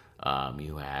 AQAP,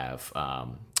 you have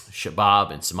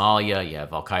Shabab in Somalia, you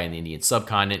have Al-Qaeda in the Indian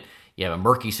subcontinent, you have a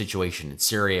murky situation in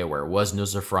Syria where it was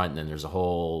Nusra Front, and then there's a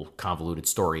whole convoluted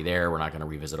story there. We're not going to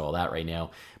revisit all that right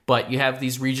now. But you have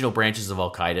these regional branches of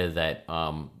Al-Qaeda that,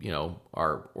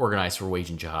 are organized for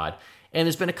waging jihad. And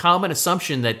there's been a common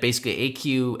assumption that basically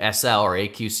AQSL or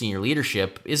AQ senior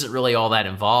leadership isn't really all that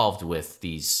involved with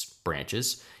these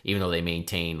branches, even though they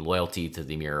maintain loyalty to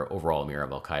the overall emir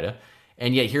of Al-Qaeda.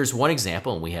 And yet here's one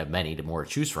example, and we have many more to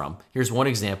choose from. Here's one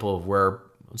example of where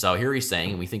Zawahiri is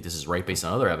saying, and we think this is right based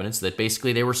on other evidence, that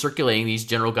basically they were circulating these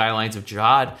general guidelines of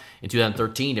jihad in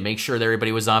 2013 to make sure that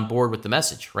everybody was on board with the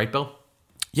message. Right, Bill?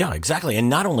 Yeah, exactly. And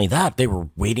not only that, they were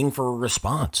waiting for a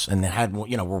response, and they had,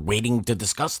 were waiting to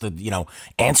discuss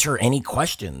answer any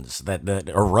questions that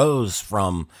arose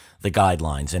from the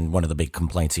guidelines. And one of the big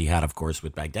complaints he had, of course,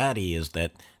 with Baghdadi is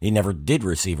that he never did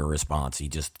receive a response. He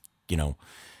just,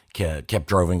 kept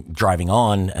driving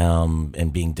on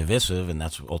and being divisive, and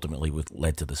that's ultimately what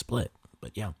led to the split.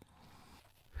 But yeah.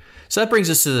 So that brings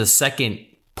us to the second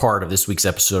part of this week's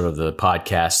episode of the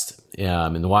podcast.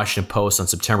 In the Washington Post on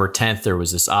September 10th, there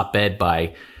was this op-ed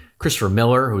by Christopher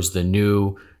Miller, who's the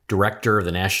new director of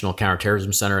the National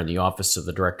Counterterrorism Center in the Office of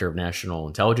the Director of National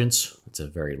Intelligence. It's a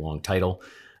very long title.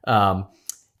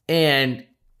 And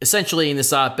essentially in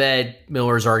this op-ed,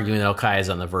 Miller is arguing that Al-Qaeda is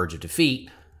on the verge of defeat.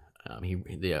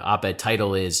 The op-ed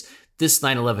title is, "This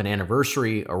 9/11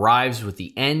 anniversary arrives with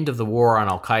the end of the war on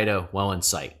Al-Qaeda well in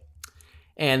sight."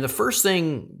 And the first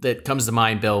thing that comes to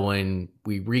mind, Bill, when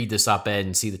we read this op-ed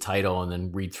and see the title and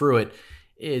then read through it,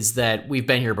 is that we've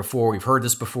been here before. We've heard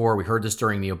this before. We heard this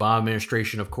during the Obama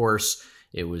administration, of course.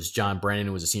 It was John Brennan,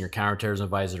 who was a senior counterterrorism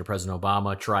advisor to President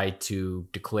Obama, tried to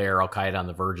declare Al-Qaeda on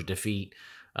the verge of defeat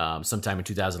sometime in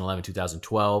 2011,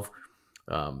 2012.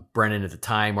 Brennan at the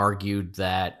time argued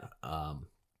that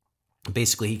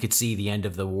basically he could see the end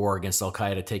of the war against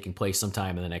Al-Qaeda taking place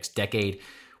sometime in the next decade.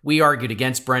 We argued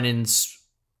against Brennan's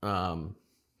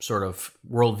sort of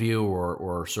worldview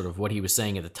or sort of what he was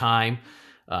saying at the time.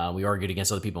 We argued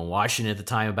against other people in Washington at the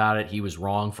time about it. He was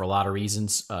wrong for a lot of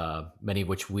reasons, many of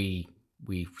which we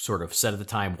sort of said at the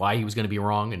time why he was going to be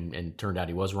wrong, and turned out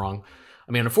he was wrong.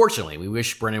 I mean, unfortunately, we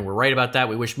wish Brennan were right about that.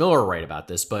 We wish Miller were right about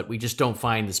this, but we just don't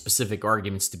find the specific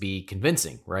arguments to be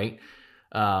convincing, right?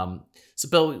 So,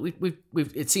 Bill,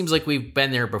 it seems like we've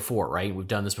been there before, right? We've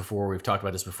done this before. We've talked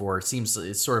about this before. It seems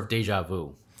it's sort of deja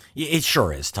vu. It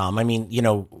sure is, Tom. I mean,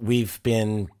 we've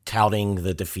been touting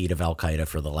the defeat of Al-Qaeda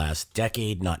for the last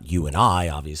decade, not you and I,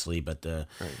 obviously, but the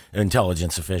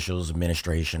intelligence officials,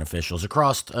 administration officials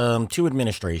across two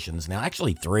administrations now,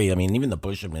 actually three. I mean, even the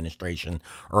Bush administration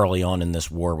early on in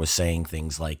this war was saying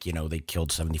things like, they killed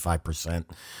 75%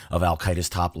 of Al-Qaeda's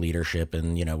top leadership,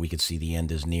 and, we could see the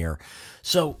end is near.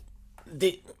 So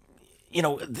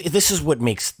this is what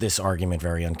makes this argument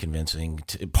very unconvincing.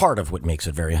 Part of what makes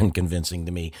it very unconvincing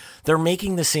to me. They're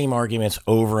making the same arguments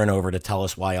over and over to tell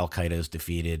us why Al-Qaeda is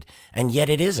defeated, and yet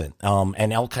it isn't.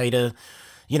 And Al-Qaeda,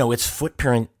 its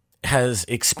footprint has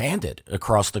expanded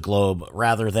across the globe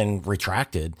rather than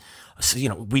retracted. So,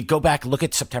 we go back, look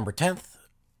at September 10th,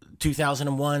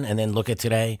 2001, and then look at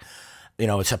today.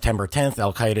 September 10th,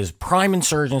 Al-Qaeda's prime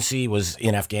insurgency was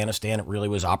in Afghanistan. It really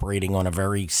was operating on a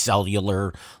very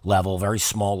cellular level, very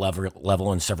small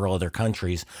level in several other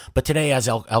countries. But today, as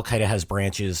Al-Qaeda has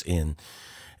branches in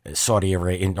Saudi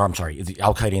Arabia,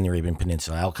 Al-Qaeda in the Arabian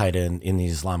Peninsula, Al-Qaeda in the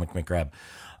Islamic Maghreb,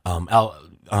 Shabab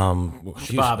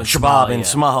in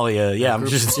Somalia. Yeah, I'm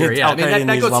just Syria. I mean,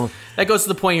 that goes to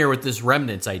the point here with this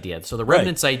remnants idea. So the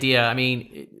remnants idea, I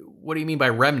mean, what do you mean by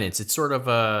remnants? It's sort of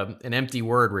an empty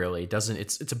word, really. It's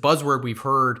a buzzword we've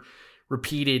heard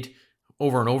repeated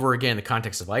over and over again in the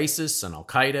context of ISIS and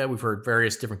Al-Qaeda. We've heard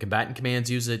various different combatant commands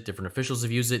use it. Different officials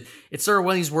have used it. It's sort of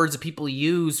one of these words that people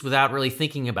use without really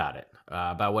thinking about it,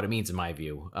 about what it means, in my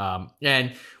view.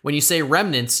 And when you say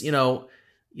remnants,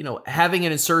 having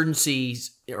an insurgency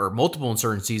or multiple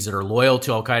insurgencies that are loyal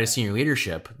to Al-Qaeda senior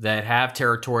leadership, that have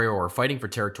territory or are fighting for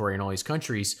territory in all these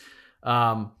countries,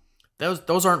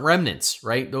 those aren't remnants,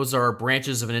 right? Those are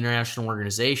branches of an international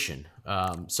organization.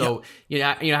 How is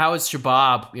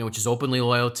Shabab, which is openly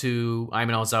loyal to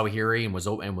Ayman al-Zawahiri and was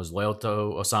loyal to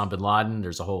Osama bin Laden?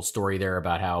 There's a whole story there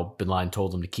about how bin Laden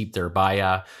told them to keep their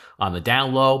bayah on the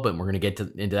down low, but we're going to get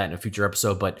into that in a future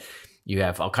episode. But you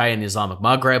have Al-Qaeda in the Islamic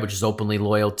Maghreb, which is openly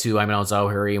loyal to Ayman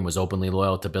al-Zawahiri and was openly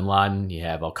loyal to bin Laden. You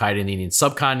have Al-Qaeda in the Indian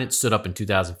subcontinent, stood up in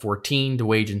 2014 to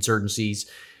wage insurgency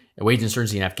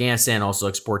in Afghanistan, also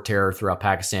export terror throughout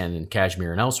Pakistan and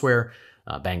Kashmir and elsewhere.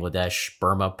 Bangladesh,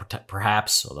 Burma,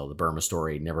 perhaps, although the Burma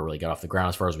story never really got off the ground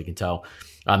as far as we can tell.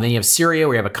 Then you have Syria,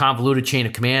 where you have a convoluted chain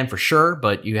of command for sure,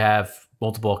 but you have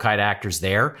multiple Al-Qaeda actors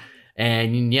there.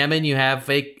 And in Yemen, you have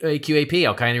AQAP,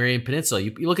 Al-Qaeda Arabian Peninsula.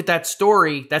 You look at that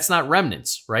story, that's not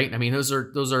remnants, right? I mean, those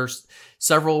are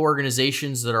several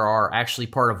organizations that are actually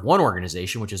part of one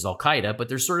organization, which is Al-Qaeda, but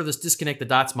there's sort of this disconnect the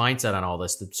dots mindset on all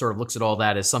this that sort of looks at all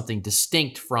that as something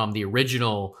distinct from the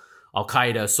original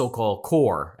Al-Qaeda so-called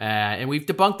core. And we've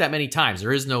debunked that many times.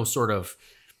 There is no sort of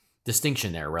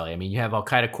distinction there, really. I mean, you have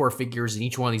Al-Qaeda core figures in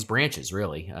each one of these branches,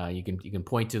 really. You can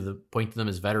point to them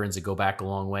as veterans that go back a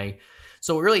long way.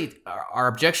 So really, our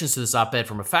objections to this op-ed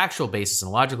from a factual basis and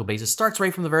a logical basis starts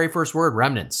right from the very first word,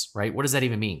 remnants, right? What does that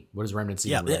even mean? What does remnants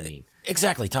even really mean?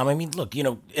 Exactly, Tom. I mean, look,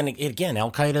 and again,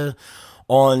 Al-Qaeda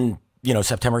on,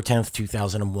 September 10th,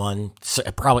 2001,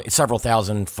 probably several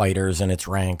thousand fighters in its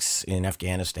ranks in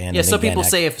Afghanistan. Yeah, some people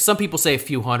say a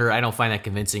few hundred. I don't find that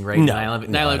convincing, right? No,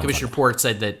 9/11 Commission report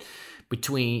said that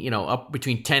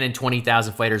between 10 and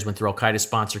 20,000 fighters went through Al-Qaeda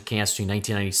sponsored camps between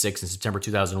 1996 and September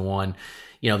 2001.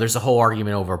 There's a whole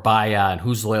argument over Baya and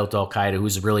who's loyal to Al-Qaeda,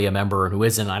 who's really a member and who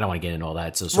isn't. I don't want to get into all that.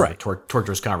 It's a sort of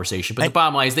torturous conversation. But the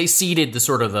bottom line is they seeded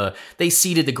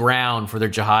the ground for their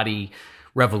jihadi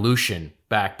revolution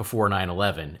back before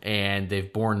 9/11, and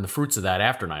they've borne the fruits of that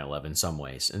after 9/11 in some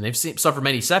ways. And they've suffered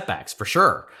many setbacks, for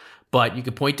sure. But you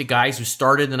could point to guys who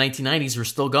started in the 1990s who are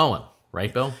still going.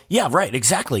 Right, Bill? Yeah, right,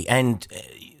 exactly. And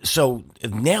so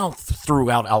now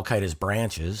throughout Al-Qaeda's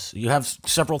branches, you have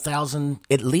several thousand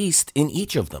at least in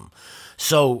each of them.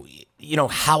 So,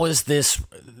 how is this?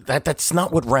 That's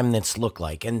not what remnants look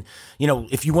like. And,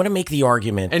 if you want to make the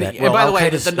argument and by the way,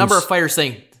 the number of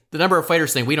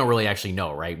fighters saying we don't really actually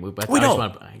know, right? We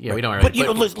don't. We don't. But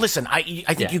listen, I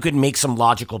think you could make some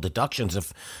logical deductions.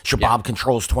 If Shabab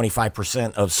controls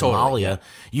 25% of Somalia,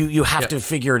 you have to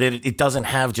figure it doesn't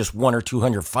have just 100 or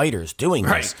 200 fighters doing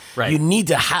this. Right. You need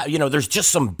to have, there's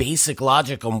just some basic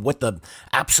logic on what the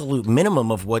absolute minimum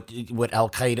of what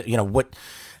Al-Qaeda, what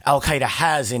Al-Qaeda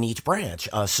has in each branch.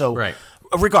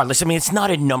 Regardless, I mean, it's not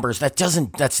in numbers.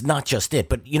 That's not just it.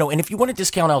 But, and if you want to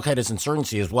discount Al-Qaeda's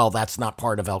insurgency as well, that's not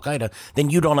part of Al-Qaeda, then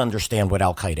you don't understand what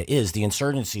Al-Qaeda is. The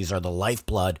insurgencies are the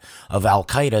lifeblood of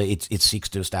Al-Qaeda. It seeks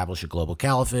to establish a global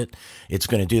caliphate. It's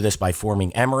going to do this by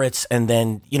forming emirates. And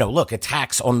then,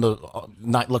 attacks on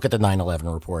look at the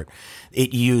 9/11 report.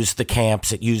 It used the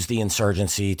camps. It used the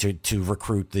insurgency to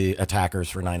recruit the attackers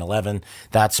for 9/11.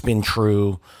 That's been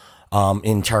true.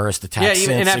 In terrorist attacks. Yeah,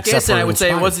 even in Afghanistan, I would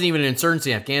say it wasn't even an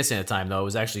insurgency in Afghanistan at the time, though. It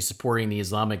was actually supporting the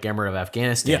Islamic Emirate of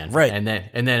Afghanistan. Yeah, right. And then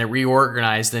it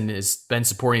reorganized and has been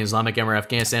supporting the Islamic Emirate of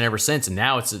Afghanistan ever since. And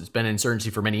now it's been an insurgency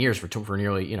for many years, for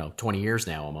nearly 20 years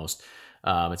now almost.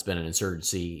 It's been an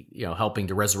insurgency, helping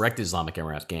to resurrect the Islamic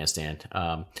Emirate of Afghanistan.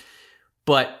 So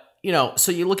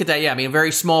you look at that, a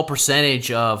very small percentage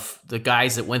of the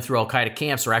guys that went through Al-Qaeda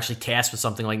camps are actually tasked with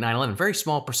something like 9/11. Very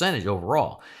small percentage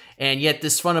overall. And yet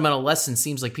this fundamental lesson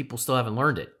seems like people still haven't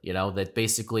learned it, that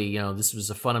basically, this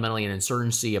was fundamentally an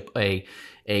insurgency, a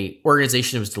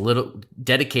organization that was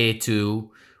dedicated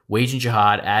to waging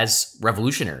jihad as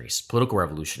revolutionaries, political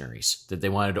revolutionaries, that they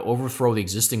wanted to overthrow the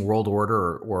existing world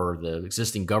order or the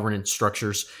existing governance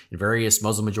structures in various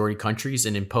Muslim-majority countries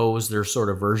and impose their sort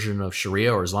of version of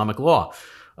Sharia or Islamic law.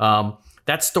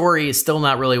 That story is still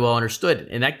not really well understood,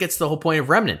 and that gets to the whole point of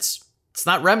remnants. It's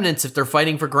not remnants if they're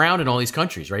fighting for ground in all these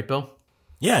countries, right, Bill?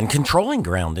 Yeah, and controlling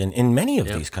ground in many of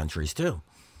these countries, too.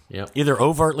 Yeah, either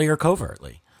overtly or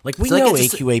covertly. Like, we know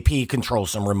AQAP controls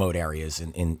some remote areas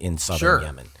in southern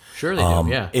Yemen. Sure they do,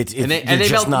 yeah.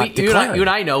 You and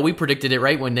I know, we predicted it,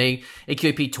 right? When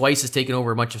AQAP twice has taken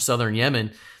over a bunch of southern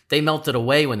Yemen, they melted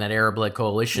away when that Arab-led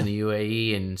coalition, the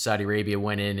UAE and Saudi Arabia,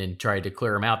 went in and tried to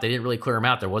clear them out. They didn't really clear them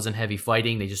out. There wasn't heavy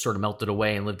fighting. They just sort of melted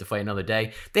away and lived to fight another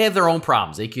day. They have their own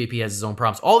problems. AQAP has its own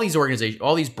problems. All these organizations,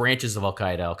 all these branches of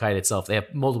Al-Qaeda itself, they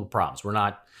have multiple problems. We're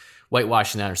not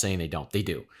whitewashing that or saying they don't. They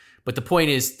do. But the point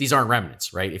is, these aren't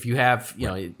remnants, right? If you have,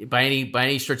 by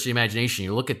any stretch of the imagination,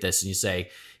 you look at this and you say,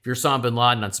 if you're Osama bin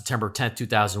Laden on September 10th,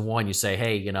 2001, you say,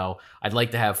 hey, I'd like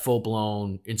to have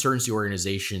full-blown insurgency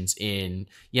organizations in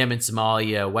Yemen,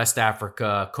 Somalia, West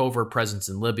Africa, covert presence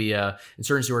in Libya,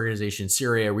 insurgency organization in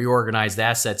Syria, reorganized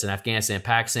assets in Afghanistan and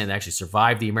Pakistan to actually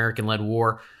survive the American-led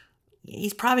war.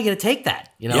 He's probably going to take that,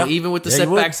 even with the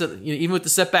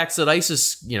setbacks that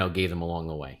ISIS, gave them along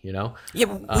the way, Yeah,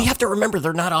 we have to remember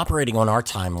they're not operating on our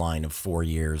timeline of 4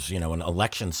 years, in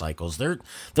election cycles.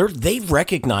 They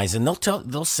recognize, and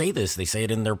they'll say this, they say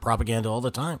it in their propaganda all the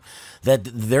time, that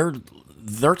their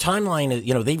timeline is,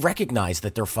 they recognize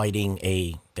that they're fighting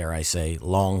a, dare I say,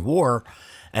 long war.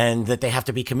 and that they have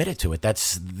to be committed to it.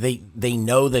 They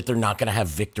know that they're not going to have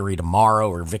victory tomorrow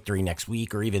or victory next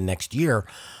week or even next year.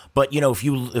 But, if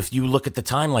you look at the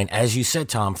timeline, as you said,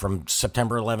 Tom, from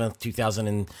September 11th,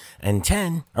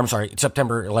 2010, I'm sorry,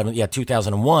 September 11th,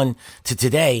 2001 to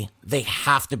today, they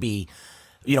have to be,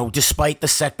 despite the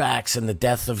setbacks and the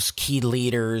death of key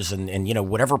leaders and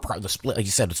whatever the split, like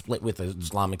you said, the split with the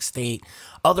Islamic State,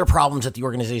 other problems that the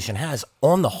organization has,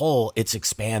 on the whole, it's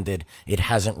expanded. It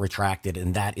hasn't retracted.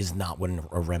 And that is not what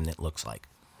a remnant looks like.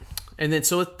 And then,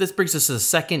 so this brings us to the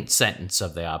second sentence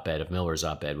of the op-ed, of Miller's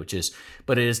op-ed, which is,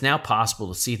 but it is now possible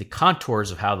to see the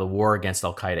contours of how the war against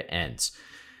al-Qaeda ends.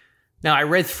 Now, I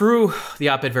read through the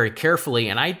op-ed very carefully,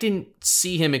 and I didn't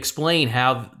see him explain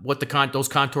what those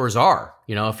contours are.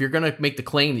 If you're going to make the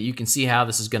claim that you can see how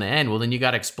this is going to end, well, then you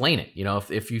got to explain it.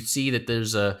 If you see that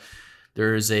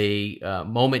there's a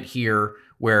moment here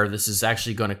where this is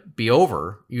actually going to be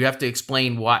over, you have to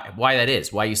explain why that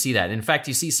is, why you see that. And in fact,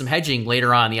 you see some hedging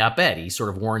later on in the op-ed. He sort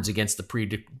of warns against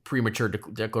the premature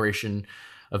declaration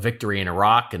of victory in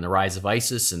Iraq and the rise of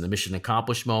ISIS and the mission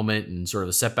accomplished moment and sort of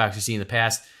the setbacks we see in the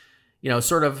past.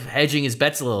 Sort of hedging his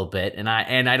bets a little bit, and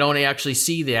I don't actually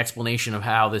see the explanation of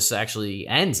how this actually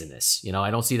ends in this.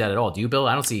 I don't see that at all. Do you, Bill?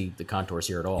 I don't see the contours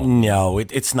here at all. No,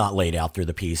 it's not laid out through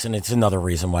the piece, and it's another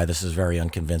reason why this is very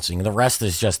unconvincing. The rest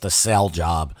is just a sell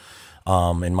job,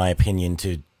 in my opinion,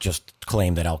 to just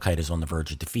claim that al-Qaeda is on the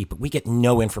verge of defeat. But we get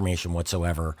no information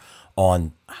whatsoever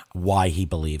on why he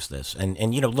believes this. And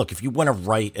look, if you want to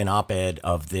write an op-ed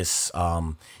of this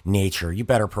nature, you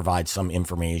better provide some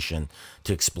information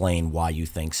to explain why you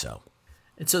think so.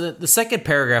 And so the second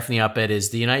paragraph in the op-ed is,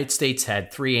 the United States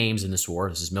had three aims in this war.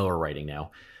 This is Miller writing now.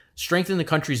 Strengthen the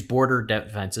country's border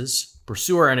defenses,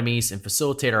 pursue our enemies, and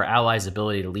facilitate our allies'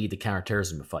 ability to lead the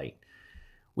counterterrorism fight.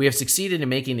 We have succeeded in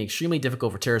making it extremely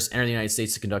difficult for terrorists to enter the United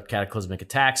States to conduct cataclysmic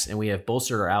attacks, and we have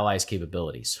bolstered our allies'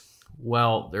 capabilities.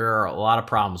 Well, there are a lot of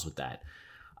problems with that.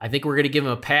 I think we're going to give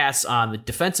him a pass on the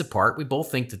defensive part. We both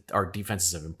think that our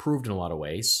defenses have improved in a lot of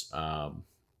ways.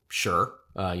 Sure.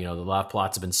 A lot of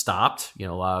plots have been stopped. A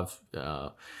lot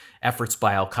of efforts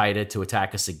by al-Qaeda to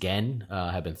attack us again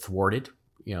have been thwarted.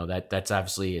 That's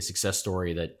obviously a success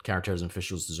story that counterterrorism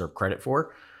officials deserve credit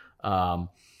for.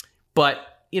 But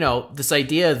this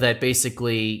idea that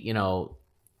basically,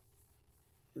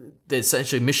 the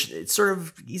essentially mission, it's sort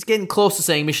of, he's getting close to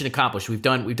saying mission accomplished. We've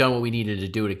done what we needed to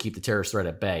do to keep the terrorist threat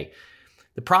at bay.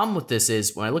 The problem with this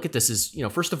is, when I look at this, is,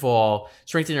 first of all,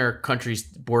 strengthening our country's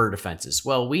border defenses.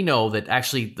 Well, we know that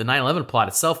actually the 9/11 plot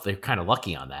itself, they're kind of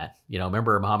lucky on that.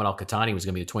 Remember Mohammed al-Qahtani was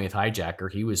going to be the 20th hijacker.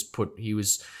 He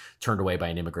was turned away by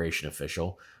an immigration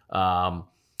official.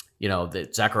 That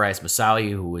Zacharias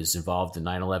Moussaoui, who was involved in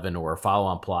 9/11 or a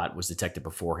follow-on plot, was detected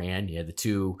beforehand. You had the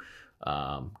two,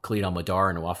 Khalid al-Madar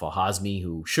and Nawaf al-Hazmi,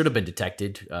 who should have been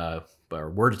detected, or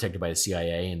were detected by the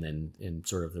CIA, and then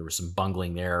there was some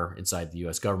bungling there inside the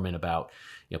U.S. government about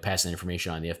passing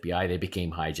information on the FBI. They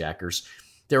became hijackers.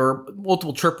 There were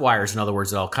multiple tripwires, in other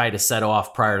words, that al-Qaeda set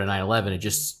off prior to 9/11, and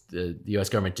the U.S.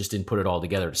 government just didn't put it all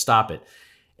together to stop it.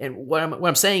 And what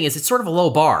I'm saying is, it's sort of a low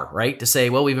bar, right? To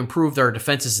say, well, we've improved our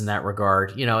defenses in that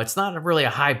regard. It's not really a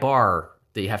high bar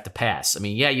that you have to pass. I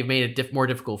mean, yeah, you've made it more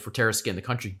difficult for terrorists to get in the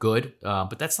country, good.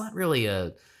 But that's not really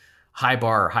a high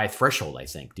bar or high threshold, I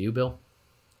think. Do you, Bill?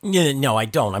 Yeah, no, I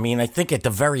don't. I mean, I think at the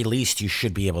very least you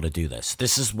should be able to do this.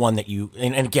 This is one that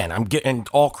and again, I'm getting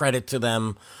all credit to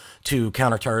them, to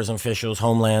counterterrorism officials,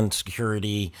 Homeland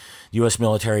Security, U.S.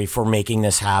 military, for making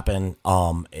this happen.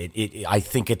 I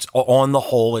think it's, on the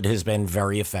whole, it has been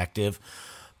very effective.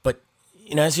 But,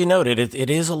 as you noted, it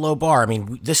is a low bar. I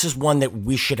mean, this is one that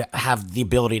we should have the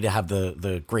ability to have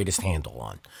the greatest handle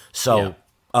on. So,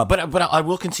 yeah. But I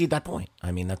will concede that point.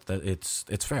 I mean,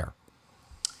 it's fair.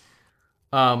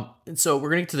 And so we're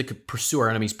going to get to the pursue our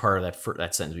enemies part of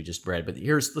that sentence we just read. But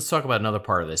let's talk about another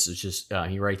part of this. It's just,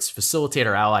 he writes, facilitate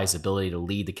our allies' ability to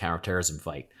lead the counterterrorism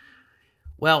fight.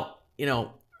 Well,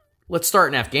 let's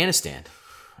start in Afghanistan,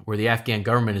 where the Afghan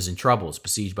government is in trouble. It's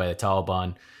besieged by the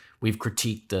Taliban. We've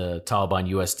critiqued the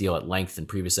Taliban-U.S. deal at length in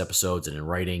previous episodes and in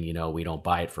writing. We don't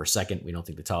buy it for a second. We don't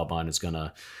think the Taliban is going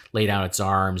to lay down its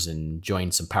arms and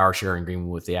join some power-sharing agreement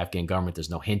with the Afghan government. There's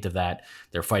no hint of that.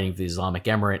 They're fighting for the Islamic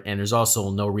Emirate, and there's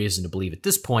also no reason to believe at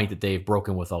this point that they've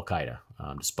broken with al-Qaeda,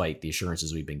 despite the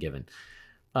assurances we've been given.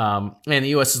 And the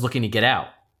U.S. is looking to get out.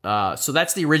 So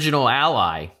that's the original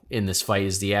ally in this fight,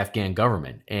 is the Afghan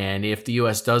government. And if the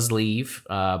U.S. does leave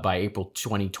by April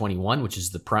 2021, which is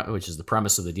the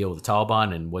premise of the deal with the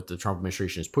Taliban and what the Trump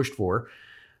administration has pushed for,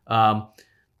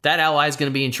 that ally is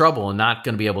going to be in trouble and not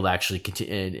going to be able to actually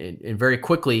continue, and very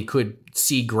quickly could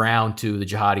cede ground to the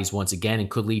jihadis once again, and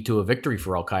could lead to a victory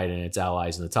for Al-Qaeda and its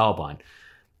allies in the Taliban.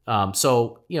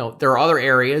 So, there are other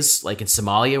areas like in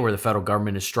Somalia where the federal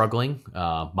government is struggling.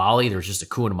 Mali, there's just a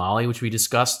coup in Mali, which we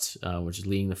discussed, which is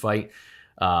leading the fight.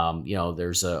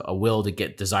 There's a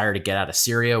desire to get out of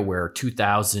Syria, where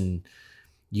 2,000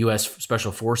 U.S.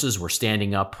 special forces were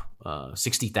standing up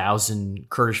 60,000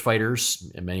 Kurdish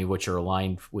fighters, and many of which are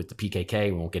aligned with the PKK.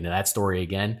 We won't get into that story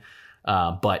again.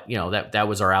 But that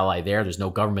was our ally there. There's no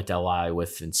government to ally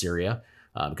with in Syria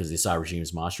because the Assad regime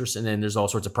is monstrous. And then there's all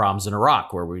sorts of problems in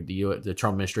Iraq, where the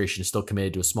Trump administration is still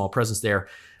committed to a small presence there.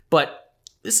 But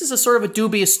this is a sort of a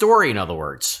dubious story, in other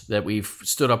words, that we've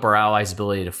stood up our allies'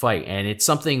 ability to fight. And it's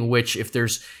something which, if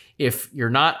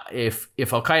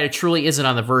Al-Qaeda truly isn't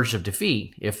on the verge of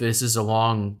defeat, if this is a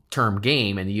long-term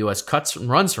game and the U.S. cuts and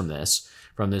runs from this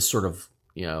sort of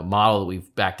model that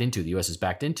we've backed into, the U.S. has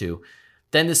backed into,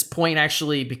 then this point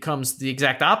actually becomes the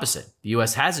exact opposite. The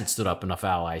U.S. hasn't stood up enough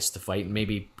allies to fight, and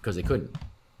maybe because they couldn't.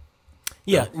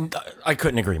 Yeah, I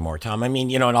couldn't agree more, Tom. I mean,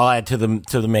 and I'll add to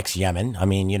the mix Yemen. I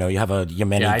mean, you have a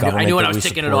Yemeni government. I knew when I was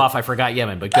ticking it off, I forgot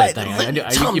Yemen, but good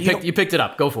thing. You picked it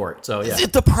up. Go for it. So yeah.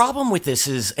 The problem with this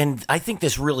is, and I think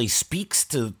this really speaks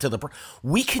to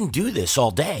we can do this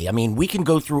all day. I mean, we can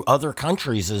go through other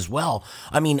countries as well.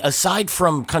 I mean, aside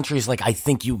from countries like, I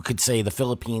think you could say, the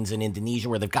Philippines and Indonesia,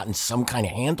 where they've gotten some kind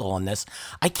of handle on this,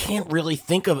 I can't really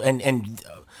think of, and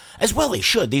as well they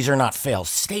should. These are not failed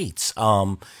states.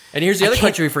 And here's the other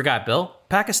country we forgot, Bill: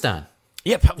 Pakistan.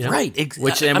 Yeah, right.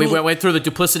 We went through the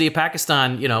duplicity of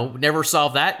Pakistan. Never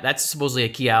solved that. That's supposedly a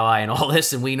key ally in all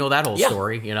this, and we know that whole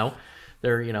story.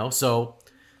 So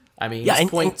I mean, this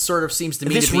point sort of seems to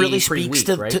me to be really pretty weak,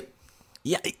 right?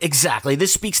 Yeah, exactly.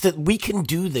 This speaks to, we can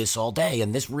do this all day,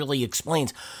 and this really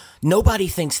explains. Nobody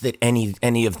thinks that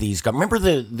any of these remember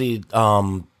the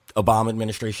Obama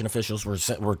administration officials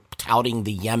were touting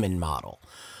the Yemen model.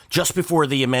 Just before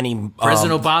the Yemeni...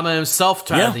 President Obama himself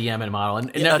tried the Yemen model. And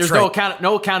there's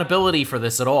no accountability for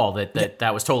this at all,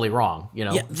 that was totally wrong. The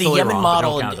totally Yemen wrong,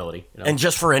 model... No accountability, and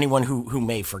just for anyone who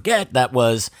may forget, that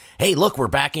was, hey, look, we're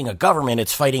backing a government.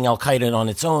 It's fighting Al-Qaeda on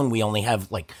its own. We only have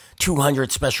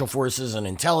 200 special forces and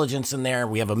intelligence in there.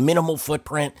 We have a minimal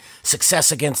footprint,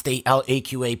 success against the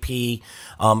AQAP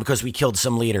because we killed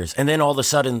some leaders. And then all of a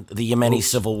sudden, the Yemeni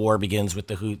civil war begins with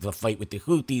the fight with the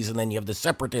Houthis, and then you have the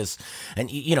separatists. And,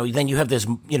 then you have this,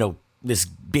 this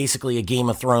basically a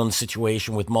Game of Thrones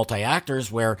situation with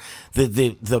multi-actors where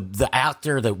the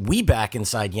actor that we back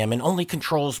inside Yemen only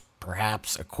controls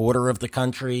perhaps a quarter of the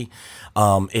country.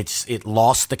 It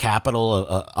lost the capital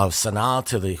of Sana'a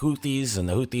to the Houthis, and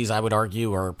the Houthis, I would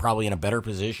argue, are probably in a better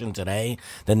position today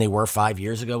than they were 5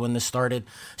 years ago when this started.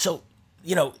 So,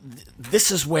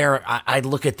 this is where I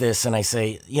look at this and I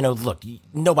say, look,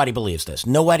 nobody believes this.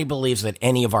 Nobody believes that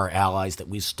any of our allies that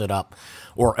we stood up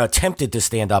or attempted to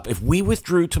stand up, if we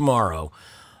withdrew tomorrow,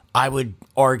 I would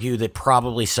argue that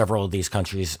probably several of these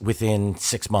countries within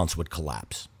 6 months would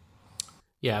collapse.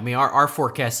 Yeah, I mean, our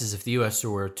forecast is if the U.S.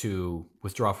 were to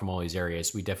withdraw from all these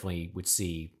areas, we definitely would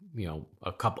see,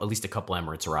 at least a couple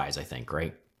emirates rise, I think,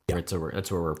 right? Yeah. That's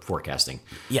where we're forecasting.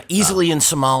 Yeah, easily in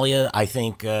Somalia. I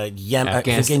think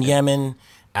Yemen,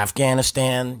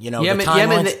 Afghanistan.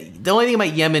 Yemen. The only thing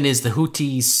about Yemen is the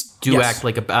Houthis do act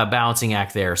like a balancing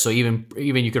act there. So even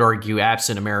you could argue,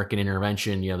 absent American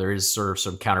intervention, there is sort of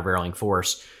some countervailing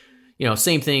force.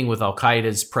 Same thing with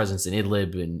Al-Qaeda's presence in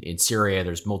Idlib and in Syria.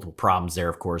 There's multiple problems there,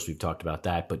 of course. We've talked about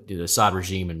that. But the Assad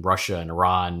regime in Russia and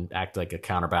Iran act like a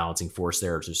counterbalancing force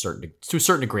there to a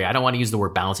certain degree. I don't want to use the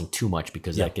word balancing too much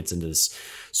because that gets into this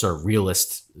sort of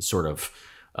realist sort of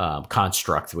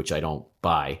construct, which I don't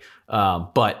buy.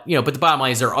 But the bottom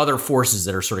line is there are other forces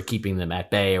that are sort of keeping them at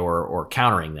bay or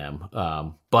countering them.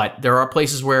 But there are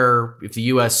places where if the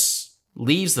U.S.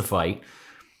 leaves the fight,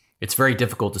 it's very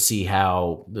difficult to see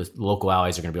how the local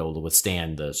allies are going to be able to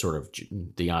withstand the sort of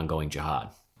the ongoing jihad.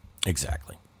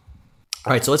 Exactly.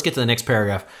 All right, so let's get to the next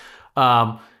paragraph.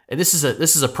 And this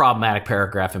is a problematic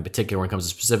paragraph in particular when it comes to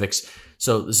specifics.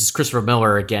 So this is Christopher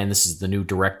Miller again. This is the new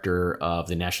director of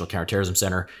the National Counterterrorism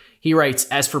Center. He writes,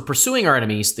 as for pursuing our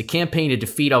enemies, the campaign to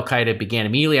defeat Al-Qaeda began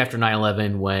immediately after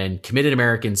 9/11 when committed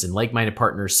Americans and like-minded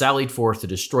partners sallied forth to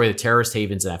destroy the terrorist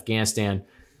havens in Afghanistan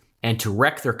and to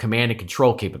wreck their command and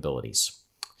control capabilities.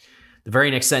 The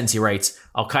very next sentence he writes,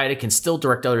 Al-Qaeda can still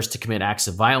direct others to commit acts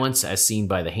of violence, as seen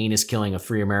by the heinous killing of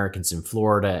 3 Americans in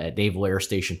Florida at Naval Air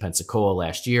Station Pensacola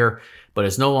last year, but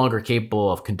is no longer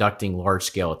capable of conducting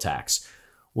large-scale attacks.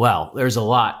 Well, there's a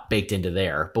lot baked into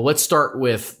there, but let's start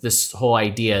with this whole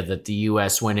idea that the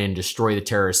U.S. went in, destroyed the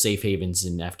terrorist safe havens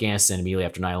in Afghanistan immediately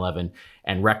after 9/11,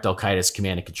 and wrecked Al Qaeda's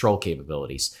command and control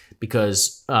capabilities.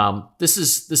 Because this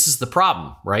is the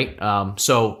problem, right?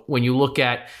 So when you look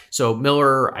at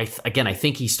Miller, I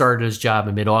think he started his job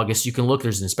in mid-August. You can look.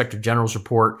 There's an Inspector General's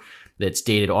report that's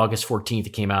dated August 14th. It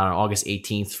came out on August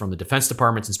 18th from the Defense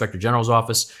Department's Inspector General's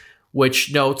office,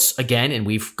 which notes, again, and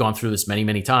we've gone through this many,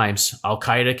 many times,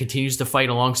 Al-Qaeda continues to fight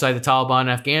alongside the Taliban in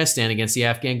Afghanistan against the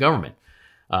Afghan government.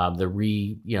 The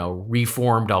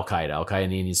reformed Al-Qaeda in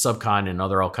the Indian subcontinent, and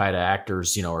other Al-Qaeda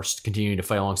actors, are continuing to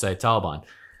fight alongside the Taliban.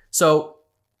 So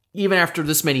even after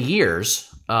this many years,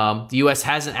 the U.S.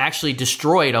 hasn't actually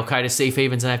destroyed Al-Qaeda's safe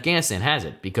havens in Afghanistan, has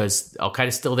it? Because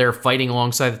Al-Qaeda's still there fighting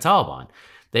alongside the Taliban.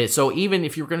 So even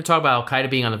if you're going to talk about Al-Qaeda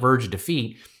being on the verge of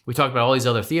defeat, we talked about all these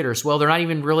other theaters. Well, they're not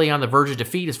even really on the verge of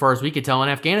defeat as far as we could tell in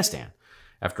Afghanistan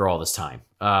after all this time.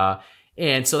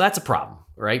 And so that's a problem,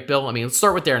 right, Bill? I mean, let's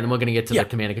start with there, and then we're going to get to the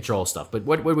command and control stuff. But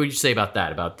what would you say about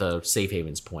that, about the safe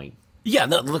havens point? Yeah,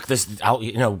 no, look,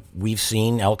 we've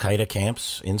seen Al-Qaeda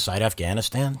camps inside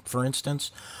Afghanistan, for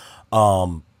instance. We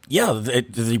know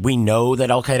that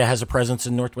Al-Qaeda has a presence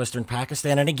in northwestern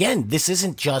Pakistan. And again, this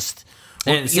isn't just...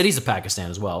 And the cities of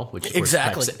Pakistan as well, which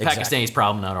exactly Pakistani's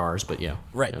problem, not ours, but yeah.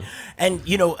 Right. And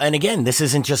and again, this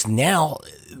isn't just now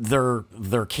their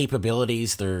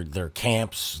capabilities, their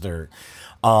camps, they're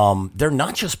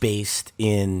not just based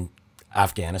in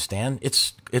Afghanistan.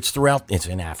 It's throughout, it's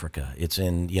in Africa, it's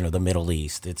in, the Middle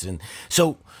East, it's in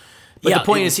But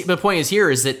the point is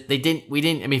here is that we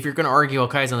didn't I mean, if you're going to argue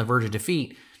Al-Qaeda's on the verge of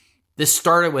defeat, this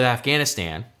started with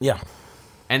Afghanistan. Yeah.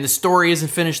 And the story isn't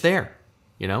finished there.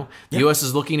 The U.S.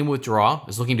 is looking to withdraw,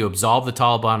 is looking to absolve the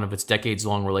Taliban of its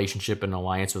decades-long relationship and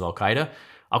alliance with Al-Qaeda.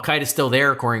 Al-Qaeda is still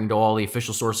there, according to all the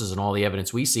official sources and all the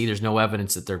evidence we see. There's no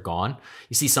evidence that they're gone.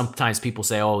 You see sometimes people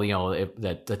say,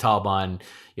 that the Taliban,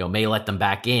 may let them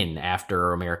back in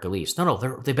after America leaves. No,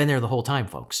 they've been there the whole time,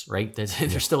 folks, right? They're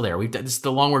still there.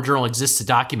 The Long War Journal exists to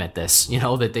document this,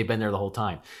 that they've been there the whole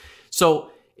time.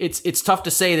 So it's tough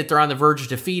to say that they're on the verge of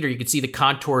defeat, or you can see the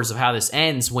contours of how this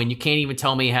ends when you can't even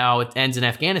tell me how it ends in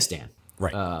Afghanistan,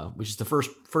 right? Which is the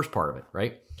first part of it,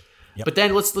 right? Yep. But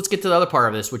then let's get to the other part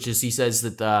of this, which is he says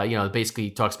that basically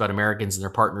he talks about Americans and their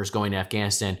partners going to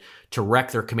Afghanistan to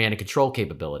wreck their command and control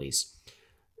capabilities.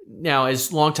 Now,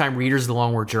 as longtime readers of the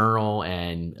Long War Journal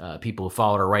and people who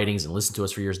followed our writings and listened to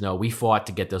us for years know, we fought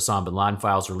to get the Osama bin Laden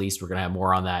files released. We're going to have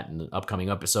more on that in the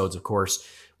upcoming episodes, of course.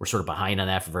 We're sort of behind on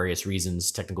that for various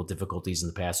reasons, technical difficulties in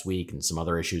the past week and some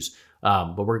other issues.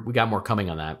 But we got more coming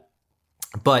on that.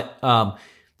 But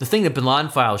the thing that bin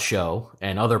Laden files show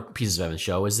and other pieces of evidence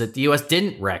show is that the U.S.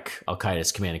 didn't wreck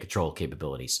Al-Qaeda's command and control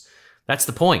capabilities. That's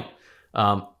the point.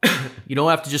 You don't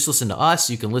have to just listen to us.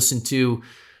 You can listen to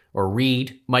or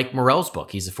read Mike Morell's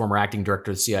book. He's a former acting director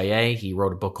of the CIA. He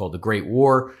wrote a book called The Great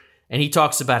War. And he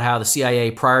talks about how the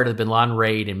CIA, prior to the bin Laden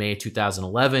raid in May of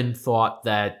 2011, thought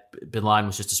that bin Laden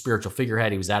was just a spiritual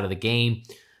figurehead. He was out of the game,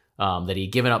 that he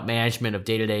had given up management of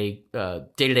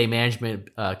day-to-day management,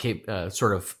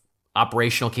 sort of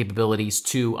operational capabilities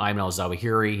to Ayman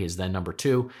al-Zawahiri, his then number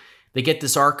two. They get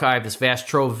this archive, this vast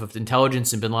trove of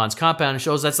intelligence in bin Laden's compound, and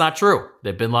shows that's not true,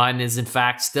 that bin Laden is, in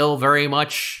fact, still very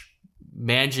much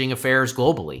managing affairs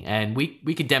globally. And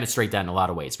we could demonstrate that in a lot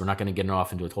of ways. We're not going to get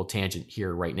off into a whole tangent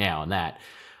here right now on that.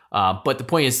 But the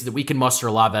point is that we can muster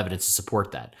a lot of evidence to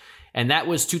support that. And that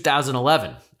was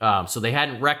 2011. So they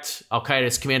hadn't wrecked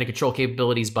Al-Qaeda's command and control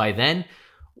capabilities by then.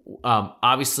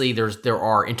 Obviously, there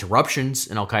are interruptions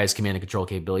in Al-Qaeda's command and control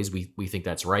capabilities. We think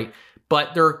that's right.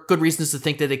 But there are good reasons to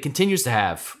think that it continues to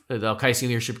have, the Al-Qaeda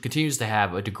senior leadership continues to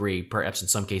have a degree, perhaps in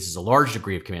some cases a large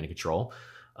degree of command and control.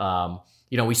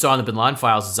 We saw in the bin Laden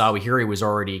files that Zawahiri was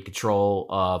already in control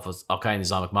of Al-Qaeda in the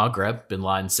Islamic Maghreb. Bin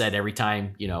Laden said every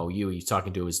time, he was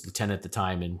talking to his lieutenant at the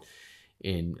time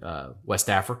in West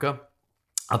Africa,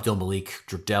 Abdul Malik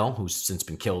Drabdel, who's since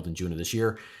been killed in June of this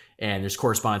year. And there's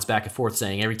correspondence back and forth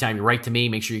saying, every time you write to me,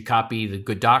 make sure you copy the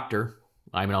good doctor,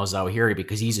 Ayman al-Zawahiri,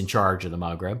 because he's in charge of the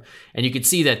Maghreb. And you can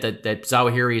see that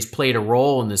Zawahiri has played a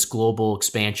role in this global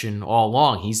expansion all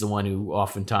along. He's the one who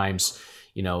oftentimes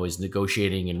is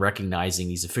negotiating and recognizing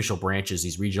these official branches,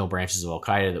 these regional branches of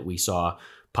Al-Qaeda that we saw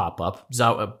pop up.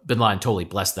 Bin Laden totally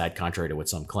blessed that, contrary to what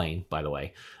some claim, by the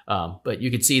way. But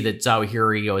you can see that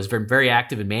Zawahiri is very, very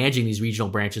active in managing these regional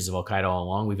branches of Al-Qaeda all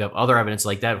along. We've had other evidence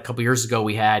like that. A couple years ago,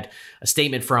 we had a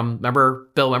statement from,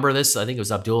 remember this? I think it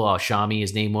was Abdullah al-Shami,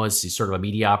 his name was. He's sort of a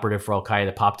media operative for Al-Qaeda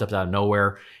that popped up out of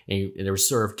nowhere And there was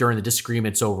sort of during the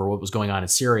disagreements over what was going on in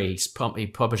Syria, he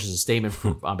publishes a statement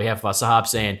on behalf of Assad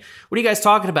saying, "What are you guys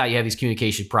talking about? You have these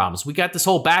communication problems. We got this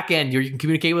whole back end. You can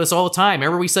communicate with us all the time.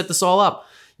 Remember, we set this all up."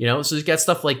 So you've got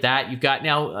stuff like that. You've got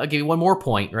now. I'll give you one more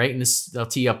point, right? And I'll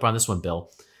tee you up on this one, Bill.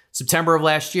 September of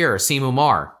last year, Asim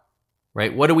Umar,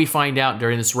 right? What do we find out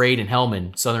during this raid in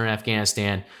Helmand, southern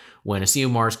Afghanistan, when Asim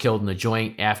Umar is killed in the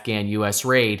joint Afghan-U.S.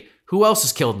 raid? Who else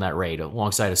is killed in that raid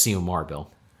alongside Asim Umar,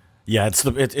 Bill? Yeah,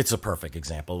 it's a perfect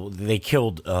example. They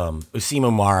killed Asim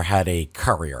Umar had a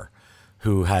courier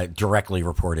who had directly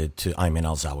reported to Ayman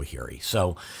al-Zawahiri.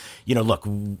 So, look,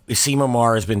 Asim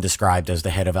Umar has been described as the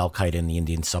head of al-Qaeda in the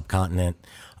Indian subcontinent.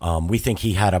 We think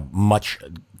he had a much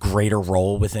greater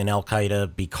role within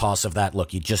al-Qaeda because of that.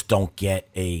 Look, you just don't get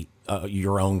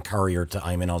your own courier to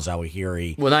Ayman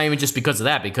al-Zawahiri. Well, not even just because of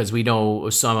that, because we know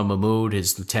Osama Mahmoud,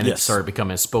 his lieutenant, started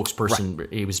becoming a spokesperson.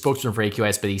 Right. He was spokesperson for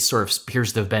AQIS, but he sort of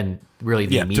appears to have been really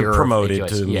the emir. Promoted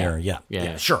to AQIS. emir.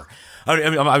 Yeah, sure.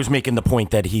 I was making the point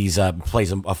that he's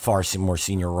plays a far more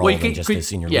senior role than just a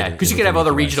senior leader. Yeah, because you could have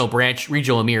other regional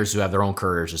emirs who have their own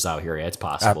couriers just out here. Yeah, it's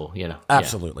possible,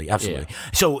 Absolutely. Yeah.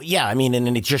 So,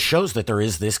 and it just shows that there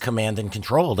is this command and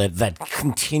control that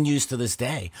continues to this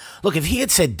day. Look, if he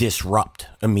had said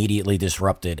immediately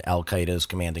disrupted al-Qaeda's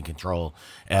command and control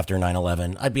after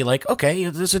 9/11, I'd be like, okay,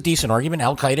 there's a decent argument.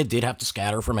 Al-Qaeda did have to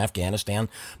scatter from Afghanistan.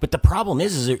 But the problem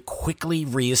is it quickly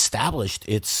reestablished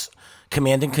its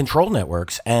command and control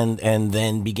networks and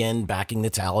then began backing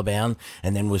the Taliban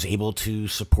and then was able to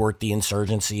support the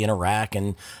insurgency in Iraq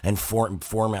and form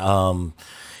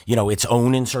its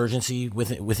own insurgency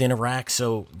within Iraq.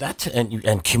 So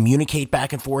and communicate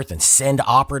back and forth and send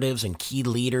operatives and key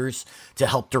leaders to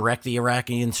help direct the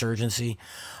Iraqi insurgency,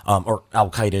 or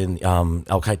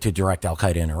Al-Qaeda to direct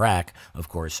Al-Qaeda in Iraq, of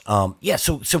course.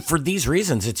 So for these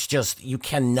reasons, it's just you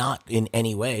cannot in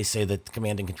any way say that the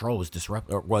command and control was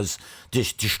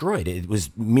destroyed. It was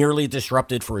merely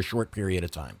disrupted for a short period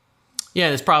of time. Yeah,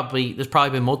 there's probably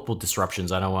been multiple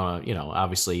disruptions. I don't want to,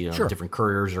 obviously, sure. Different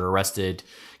couriers are arrested,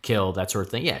 killed, that sort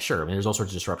of thing. Yeah, sure. I mean, there's all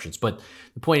sorts of disruptions. But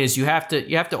the point is, you have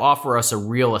to offer us a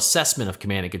real assessment of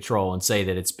command and control and say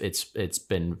that it's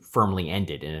been firmly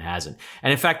ended, and it hasn't.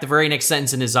 And in fact, the very next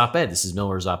sentence in his op-ed, this is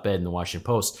Miller's op-ed in the Washington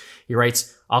Post, he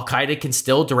writes, "Al-Qaeda can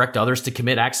still direct others to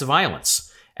commit acts of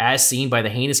violence, as seen by the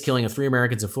heinous killing of 3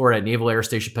 Americans in Florida at Naval Air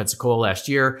Station Pensacola last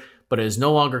year, but it is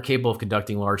no longer capable of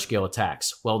conducting large-scale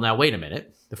attacks." Well, now, wait a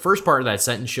minute. The first part of that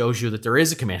sentence shows you that there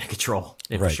is a command and control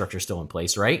infrastructure still in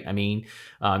place, right? I mean,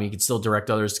 you can still direct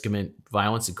others to commit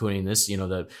violence, including this,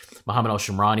 the Mohammed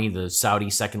al-Shamrani, the Saudi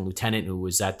second lieutenant who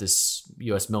was at this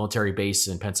U.S. military base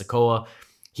in Pensacola.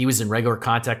 He was in regular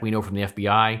contact, we know from the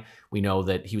FBI. We know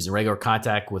that he was in regular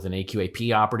contact with an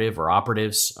AQAP operative or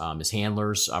operatives, his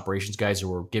handlers, operations guys who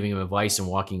were giving him advice and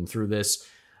walking him through this.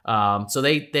 So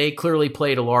they clearly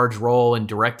played a large role in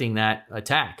directing that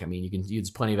attack. I mean, you can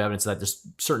use plenty of evidence that there's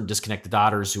certain disconnected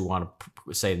daughters who want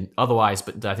to say otherwise,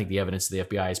 but I think the evidence the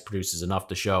FBI has produced is enough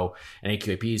to show, and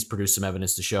AQAP has produced some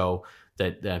evidence to show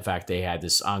that in fact they had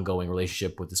this ongoing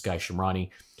relationship with this guy Shamrani.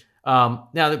 Now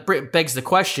that begs the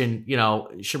question,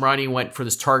 Shamrani went for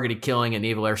this targeted killing at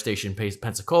Naval Air Station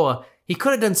Pensacola. He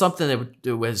could have done something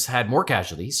that had more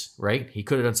casualties, right? He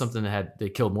could have done something that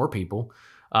killed more people.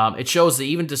 It shows that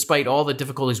even despite all the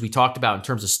difficulties we talked about in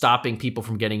terms of stopping people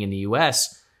from getting in the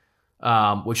U.S.,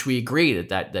 which we agree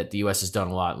that the U.S. has done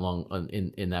a lot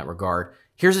in that regard.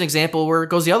 Here's an example where it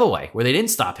goes the other way, where they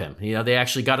didn't stop him. They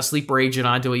actually got a sleeper agent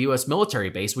onto a U.S. military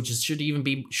base, which should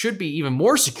be even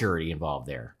more security involved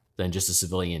there than just a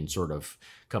civilian sort of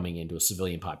coming into a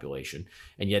civilian population.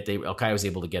 And yet Al-Qaeda was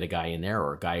able to get a guy in there,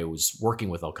 or a guy who was working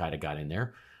with Al-Qaeda got in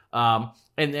there.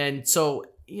 And then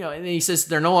he says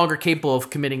they're no longer capable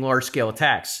of committing large-scale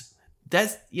attacks.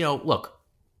 That's, look,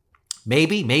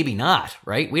 maybe not,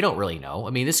 right? We don't really know.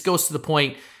 I mean, this goes to the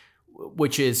point,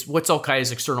 which is what's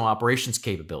Al-Qaeda's external operations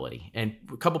capability? And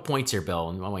a couple points here, Bill,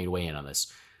 and I want you to weigh in on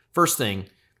this. First thing,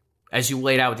 as you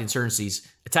laid out with the insurgencies,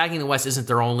 attacking the West isn't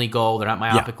their only goal. They're not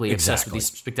myopically obsessed with these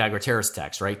spectacular terrorist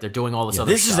attacks, right? They're doing all this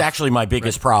other stuff. This is actually my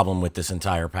biggest problem with this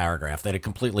entire paragraph, that it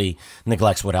completely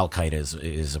neglects what Al-Qaeda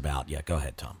is about. Yeah, go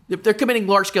ahead, Tom. They're committing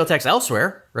large-scale attacks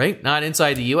elsewhere, right? Not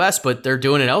inside the U.S., but they're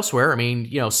doing it elsewhere. I mean,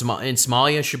 in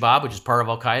Somalia, Shabab, which is part of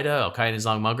Al-Qaeda, Al-Qaeda in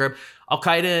Islam Maghreb,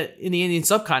 Al-Qaeda in the Indian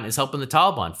subcontinent is helping the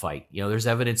Taliban fight. There's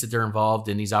evidence that they're involved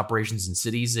in these operations in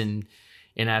cities in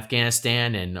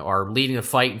Afghanistan and are leading the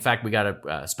fight. In fact, we got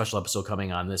a special episode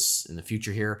coming on this in the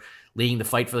future here, leading the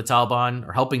fight for the Taliban,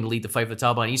 or helping to lead the fight for the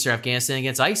Taliban in Eastern Afghanistan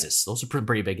against ISIS. Those are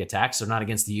pretty big attacks. They're not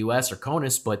against the U.S. or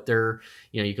CONUS, but they're,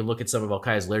 you can look at some of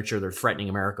Al-Qaeda's literature. They're threatening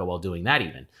America while doing that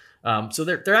even. So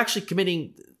they're actually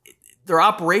committing their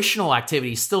operational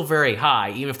activity is still very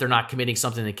high, even if they're not committing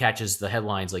something that catches the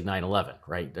headlines like 9/11,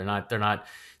 right? They're not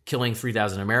killing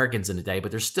 3,000 Americans in a day,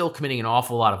 but they're still committing an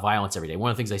awful lot of violence every day. One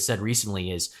of the things I said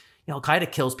recently is, Al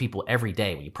Qaeda kills people every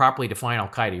day. When you properly define Al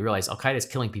Qaeda, you realize Al Qaeda is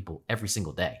killing people every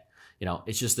single day.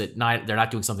 It's just that they're not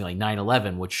doing something like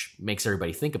 9/11, which makes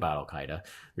everybody think about Al Qaeda.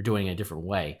 They're doing it in a different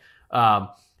way.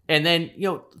 And then,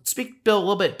 speak, Bill, a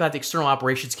little bit about the external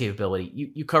operations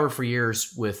capability. You covered for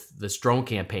years with this drone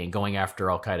campaign going after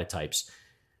Al Qaeda types.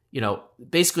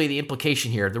 Basically the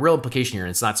implication here, the real implication here, and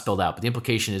it's not spelled out, but the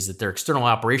implication is that their external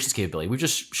operations capability, we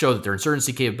just showed that their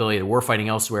insurgency capability, the war fighting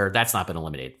elsewhere, that's not been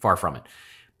eliminated, far from it.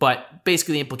 But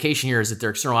basically the implication here is that their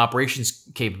external operations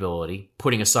capability,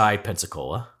 putting aside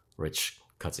Pensacola, which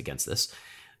cuts against this,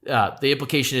 the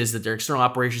implication is that their external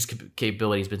operations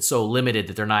capability has been so limited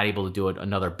that they're not able to do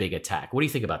another big attack. What do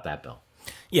you think about that, Bill?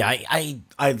 Yeah,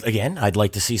 again, I'd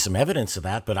like to see some evidence of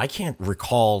that, but I can't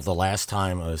recall the last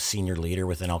time a senior leader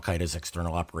within Al Qaeda's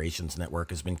external operations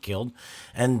network has been killed.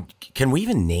 And can we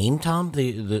even name, Tom,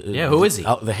 who is he?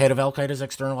 The head of Al Qaeda's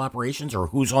external operations, or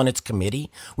who's on its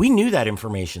committee? We knew that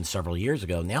information several years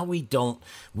ago. Now we don't.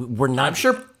 We're not. I'm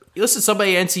sure. Listen,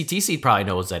 somebody at NCTC probably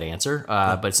knows that answer,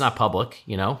 but it's not public.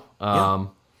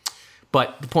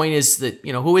 But the point is that,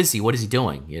 who is he? What is he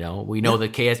doing? We know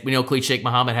that we know Khalid Sheikh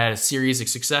Mohammed had a series of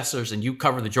successors, and you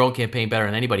covered the drone campaign better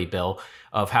than anybody, Bill,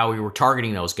 of how we were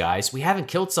targeting those guys. We haven't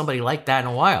killed somebody like that in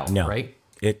a while, right?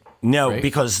 Right?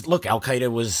 Because look, Al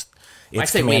Qaeda was. I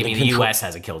say we, I mean the U.S.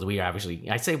 hasn't killed. We obviously,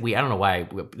 I say we. I don't know why.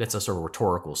 That's a sort of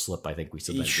rhetorical slip. I think we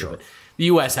sometimes do. But the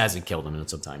U.S. hasn't killed them in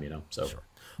some time, So, sure.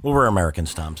 Well, we're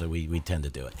Americans, Tom, so we tend to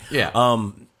do it. Yeah.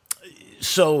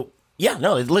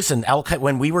 Listen,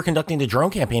 when we were conducting the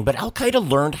drone campaign, but Al Qaeda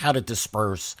learned how to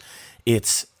disperse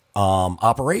its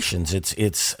operations,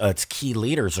 its key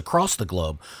leaders across the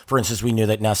globe. For instance, we knew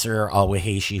that Nasser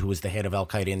al-Waheishi, who was the head of Al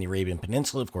Qaeda in the Arabian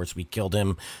Peninsula, of course, we killed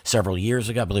him several years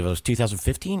ago. I believe it was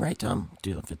 2015, right, Tom?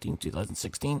 2015,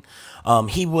 2016.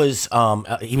 He was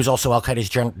also Al Qaeda's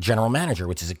general manager,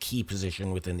 which is a key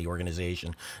position within the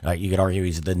organization. You could argue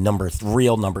he's the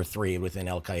real number three within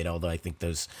Al Qaeda, although I think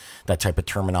that type of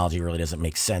terminology really doesn't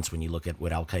make sense when you look at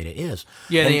what Al Qaeda is.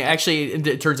 Yeah,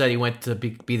 it turns out he went to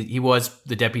he was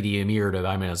the deputy emir to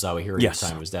Ayman al-Zawahiri at the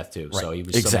time of his death too. Right. So he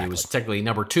was somebody who was technically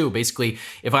number two. Basically,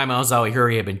 if Ayman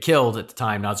al-Zawahiri had been killed at the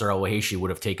time, Nasser al-Waheishi would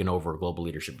have taken over global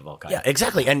leadership of Al-Qaeda. Yeah,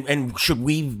 exactly. And should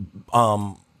we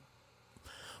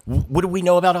what do we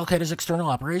know about Al Qaeda's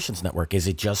external operations network? Is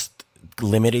it just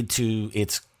limited to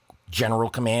its general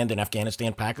command in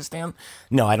Afghanistan, Pakistan?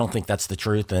 No, I don't think that's the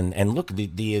truth. And look,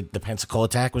 the Pensacola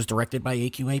attack was directed by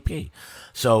AQAP.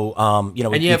 So and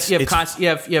you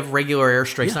have regular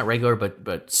airstrikes, not regular,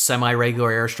 but semi-regular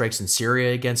airstrikes in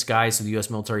Syria against guys who the U.S.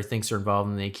 military thinks are involved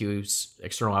in the AQ's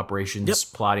external operations,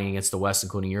 plotting against the West,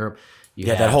 including Europe.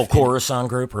 That whole Khorasan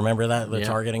group. Remember that the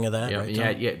targeting of that? Yeah,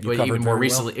 right, But even more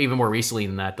recently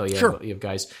than that, though, you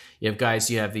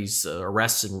have these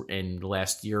arrests in the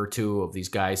last year or two of these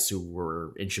guys who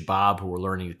were in Shabab who were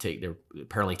learning to they're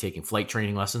apparently taking flight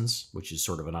training lessons, which is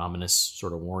sort of an ominous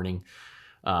sort of warning.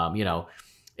 AQAM,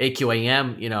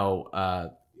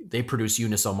 they produce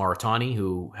Yunus al-Maritani,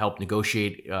 who helped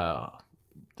negotiate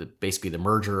basically the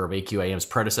merger of AQAM's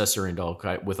predecessor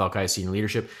with Al-Qaeda senior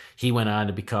leadership. He went on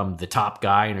to become the top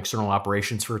guy in external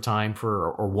operations for a time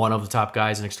or one of the top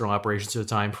guys in external operations at a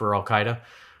time for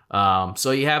Al-Qaeda. So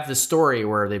you have this story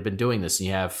where they've been doing this, and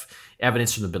you have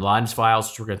evidence from the Bin Laden's files,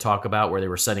 which we're going to talk about, where they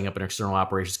were setting up an external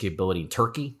operations capability in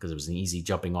Turkey because it was an easy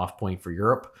jumping off point for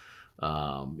Europe.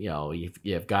 You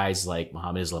have guys like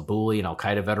Mohammed Islambouli, an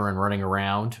Al-Qaeda veteran, running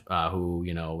around who,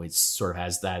 it sort of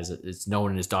has that it's known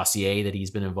in his dossier that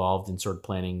he's been involved in sort of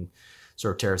planning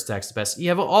sort of terrorist attacks. The best. You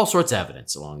have all sorts of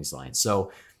evidence along these lines.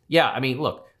 So, yeah, I mean,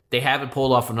 look, they haven't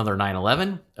pulled off another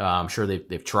 9/11. I'm sure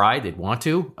they've tried. They'd want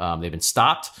to. They've been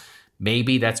stopped.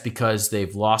 Maybe that's because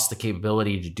they've lost the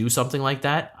capability to do something like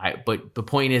that. But the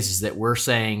point is that we're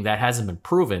saying that hasn't been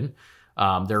proven.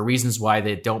 There are reasons why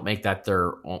they don't make that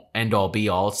their end-all,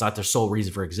 be-all. It's not their sole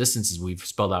reason for existence, as we've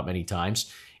spelled out many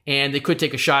times. And they could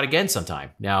take a shot again sometime.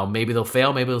 Now, maybe they'll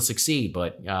fail, maybe they'll succeed.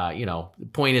 But, the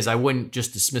point is I wouldn't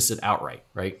just dismiss it outright,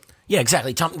 right? Yeah,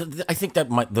 exactly, Tom. I think that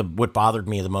what bothered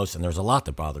me the most, and there's a lot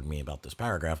that bothered me about this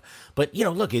paragraph, but,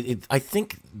 look, I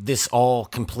think this all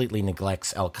completely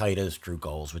neglects Al-Qaeda's true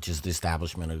goals, which is the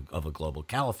establishment of a global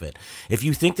caliphate. If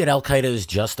you think that Al-Qaeda is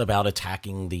just about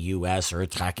attacking the U.S. or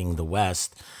attacking the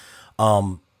West,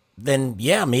 then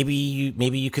yeah, maybe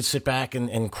you could sit back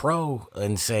and crow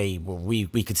and say, well,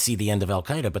 we could see the end of Al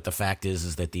Qaeda. But the fact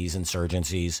is that these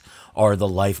insurgencies are the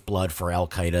lifeblood for Al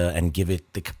Qaeda and give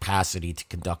it the capacity to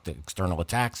conduct external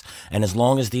attacks. And as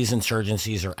long as these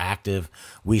insurgencies are active,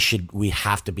 we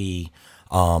have to be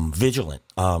vigilant.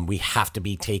 We have to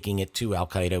be taking it to Al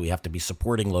Qaeda. We have to be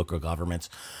supporting local governments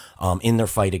in their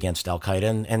fight against Al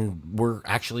Qaeda, and we're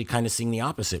actually kind of seeing the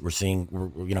opposite.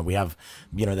 We have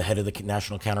the head of the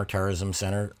National Counterterrorism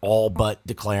Center all but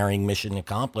declaring mission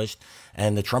accomplished,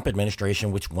 and the Trump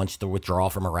administration, which wants to withdraw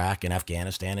from Iraq and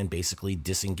Afghanistan and basically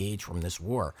disengage from this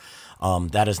war.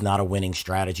 That is not a winning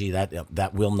strategy.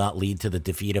 That will not lead to the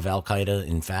defeat of Al Qaeda.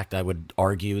 In fact, I would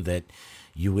argue that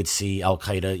you would see Al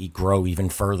Qaeda grow even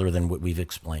further than what we've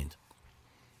explained.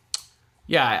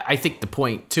 Yeah, I think the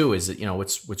point too is that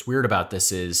what's weird about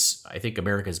this is I think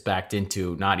America's backed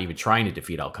into not even trying to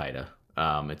defeat Al Qaeda.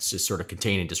 It's just sort of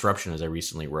containing disruption, as I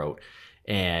recently wrote,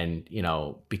 and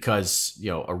because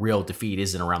a real defeat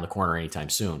isn't around the corner anytime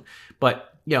soon.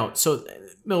 But so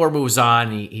Miller moves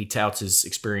on. He touts his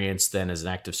experience then as an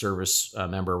active service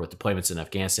member with deployments in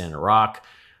Afghanistan and Iraq.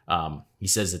 He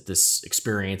says that this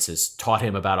experience has taught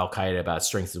him about Al Qaeda, about its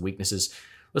strengths and weaknesses.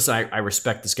 Listen, I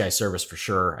respect this guy's service for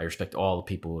sure. I respect all the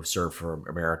people who have served for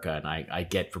America, and I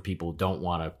get for people who don't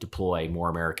want to deploy more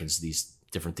Americans to these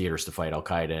different theaters to fight Al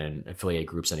Qaeda and affiliate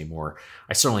groups anymore.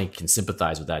 I certainly can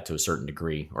sympathize with that to a certain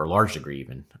degree, or a large degree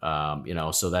even.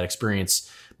 So that experience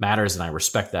matters, and I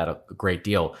respect that a great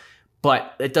deal.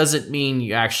 But it doesn't mean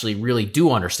you actually really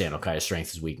do understand Al Qaeda's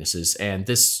strengths and weaknesses, and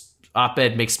this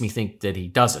op-ed makes me think that he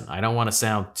doesn't. I don't want to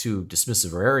sound too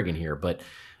dismissive or arrogant here, but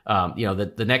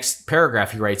the next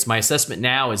paragraph he writes, my assessment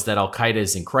now is that Al Qaeda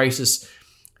is in crisis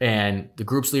and the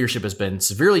group's leadership has been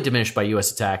severely diminished by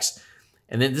U.S. attacks.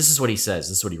 And then this is what he says.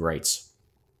 This is what he writes.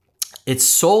 Its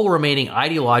sole remaining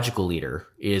ideological leader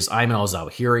is Ayman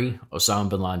al-Zawahiri, Osama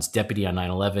bin Laden's deputy on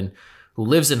 9/11, who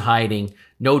lives in hiding,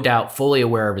 no doubt fully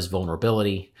aware of his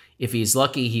vulnerability. If he's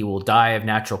lucky, he will die of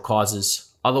natural causes.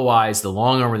 Otherwise, the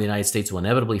long arm of the United States will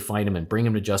inevitably find him and bring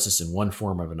him to justice in one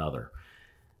form or another.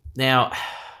 Now,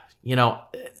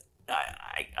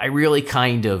 I really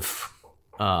kind of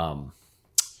am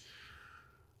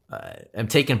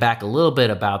taken back a little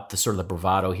bit about the sort of the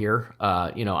bravado here.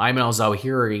 Ayman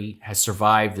al-Zawahiri has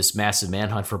survived this massive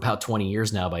manhunt for about 20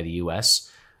 years now by the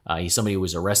U.S. He's somebody who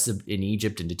was arrested in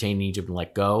Egypt and detained in Egypt and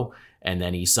let go. And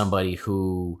then he's somebody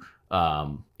who,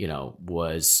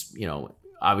 was,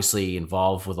 obviously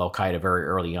involved with Al Qaeda very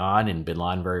early on and bin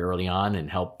Laden very early on and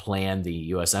helped plan the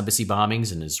U.S. embassy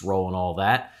bombings and his role in all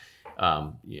that.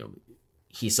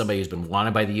 He's somebody who's been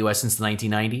wanted by the U.S. since the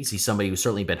 1990s. He's somebody who's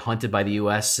certainly been hunted by the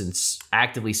U.S.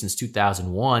 actively since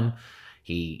 2001.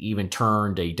 He even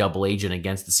turned a double agent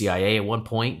against the CIA at one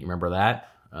point. You remember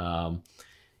that?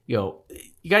 You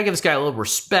got to give this guy a little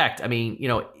respect. I mean,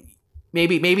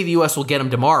 maybe the U.S. will get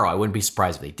him tomorrow. I wouldn't be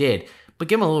surprised if they did. But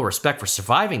give him a little respect for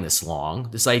surviving this long.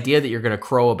 This idea that you're going to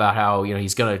crow about how the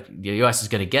U.S. is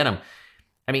going to get him.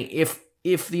 I mean,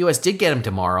 if the U.S. did get him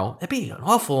tomorrow, that'd be an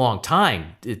awful long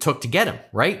time it took to get him,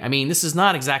 right? I mean, this is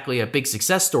not exactly a big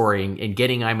success story in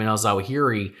getting Ayman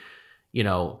al-Zawahiri,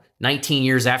 19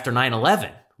 years after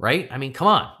 9/11, right? I mean, come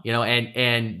on,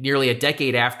 and nearly a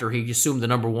decade after he assumed the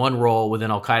 #1 role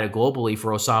within Al Qaeda globally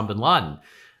for Osama bin Laden.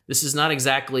 This is not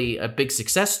exactly a big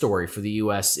success story for the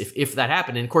U.S. if that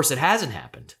happened. And of course, it hasn't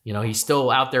happened. He's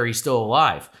still out there. He's still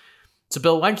alive. So,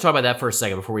 Bill, why don't you talk about that for a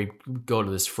second before we go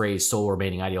to this phrase, sole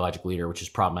remaining ideological leader, which is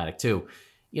problematic too.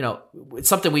 It's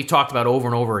something we've talked about over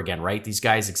and over again, right? These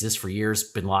guys exist for years.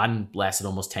 Bin Laden lasted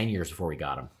almost 10 years before we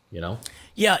got him,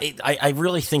 Yeah, I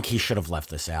really think he should have left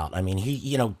this out. I mean,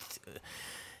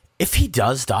 if he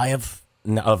does die of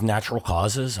natural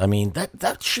causes, I mean,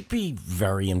 that should be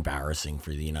very embarrassing for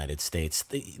the United States.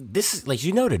 This is, like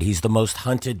you noted, he's the most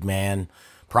hunted man,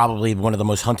 probably one of the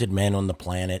most hunted men on the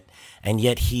planet, and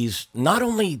yet he's not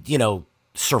only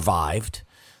survived,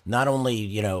 not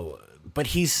only but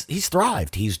he's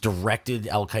thrived. He's directed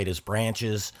Al Qaeda's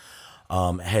branches,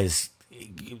 has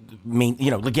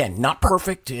again, not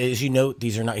perfect, as you note.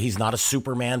 He's not a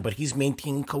Superman, but he's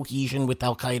maintained cohesion with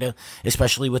Al Qaeda,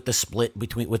 especially with the split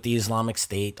with the Islamic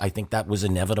State. I think that was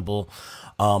inevitable.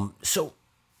 So,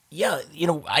 yeah,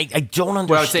 I don't understand.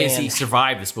 What I would say is he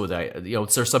survived the split.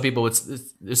 There's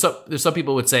some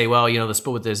people would say, well, the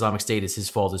split with the Islamic State is his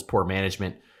fault, his poor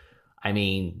management. I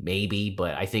mean, maybe,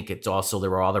 but I think it's also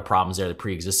there were other problems there that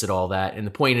pre-existed all that. And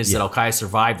the point is that Al Qaeda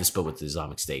survived the split with the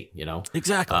Islamic State.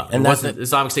 Exactly, and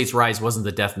Islamic State's rise wasn't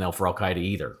the death knell for Al Qaeda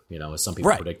either. As some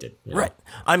people predicted. Right.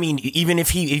 I mean, even if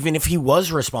he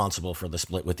was responsible for the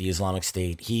split with the Islamic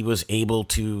State, he was able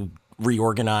to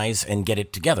reorganize and get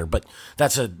it together. But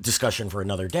that's a discussion for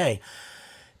another day.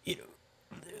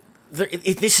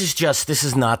 This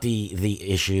is not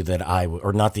the issue that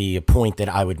or not the point that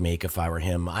I would make if I were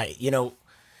him.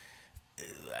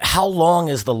 How long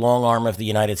is the long arm of the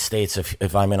United States if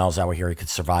Ayman al-Zawahiri could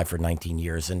survive for 19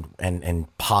 years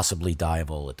and possibly die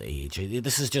of old age?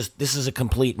 This is a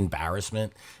complete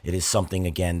embarrassment. It is something,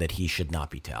 again, that he should not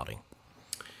be touting.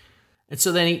 And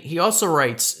so then he also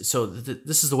writes, so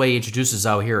this is the way he introduces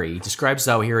Zawahiri. He describes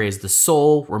Zawahiri as the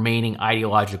sole remaining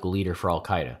ideological leader for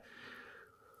al-Qaeda.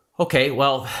 Okay,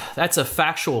 well, that's a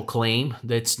factual claim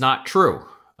that's not true.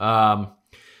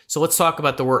 So let's talk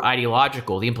about the word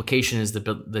ideological. The implication is that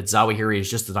Zawahiri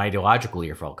is just an ideological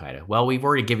leader for al-Qaeda. Well, we've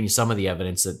already given you some of the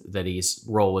evidence that his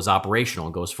role was operational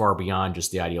and goes far beyond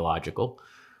just the ideological.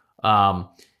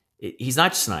 He's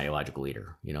not just an ideological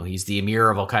leader. He's the emir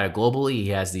of al-Qaeda globally. He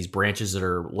has these branches that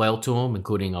are loyal to him,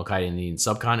 including al-Qaeda in the Indian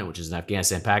subcontinent, which is in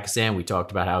Afghanistan and Pakistan. We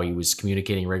talked about how he was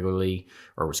communicating regularly,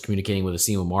 or was communicating with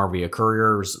Asim Omar via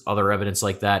couriers, other evidence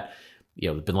like that.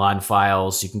 The Bin Laden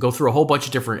files. You can go through a whole bunch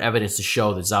of different evidence to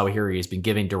show that Zawahiri has been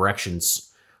giving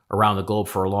directions around the globe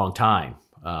for a long time.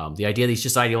 The idea that he's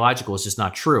just ideological is just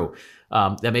not true.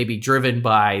 That may be driven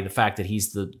by the fact that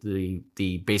he's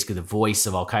basically the voice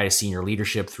of al-Qaeda senior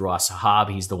leadership through As-Sahab.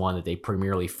 He's the one that they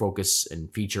primarily focus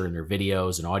and feature in their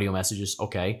videos and audio messages.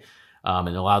 Okay. And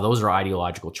a lot of those are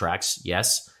ideological tracks.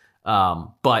 Yes.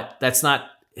 But that's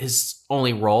not his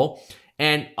only role.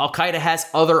 And al-Qaeda has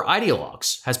other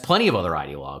ideologues, has plenty of other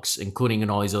ideologues, including in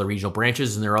all these other regional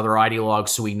branches. And there are other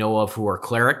ideologues who we know of who are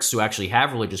clerics who actually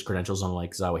have religious credentials,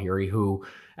 unlike Zawahiri, who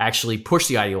actually push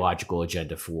the ideological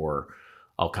agenda for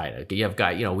al-Qaeda. You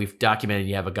have we've documented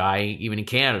you have a guy even in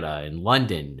Canada, in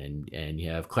London, and you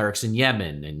have clerics in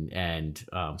Yemen and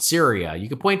Syria. You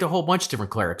could point to a whole bunch of different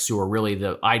clerics who are really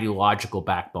the ideological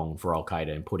backbone for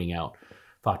al-Qaeda and putting out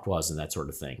fatwas and that sort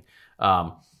of thing.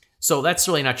 So that's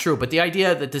really not true. But the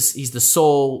idea that he's the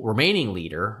sole remaining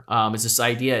leader is this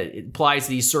idea. It implies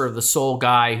that he's sort of the sole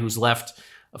guy who's left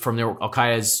from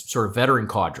al-Qaeda's sort of veteran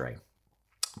cadre.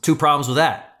 Two problems with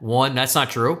that. One, that's not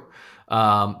true.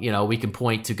 We can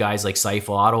point to guys like Saif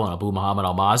al-Adil and Abu Muhammad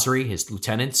al-Masri, his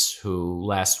lieutenants, who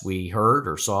last we heard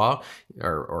or saw,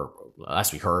 or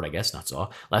last we heard, I guess, not saw.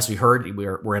 Last we heard,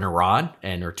 we're in Iran,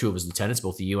 and there are two of his lieutenants,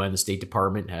 both the UN and the State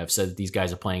Department, have said that these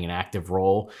guys are playing an active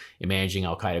role in managing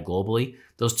al-Qaeda globally.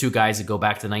 Those two guys that go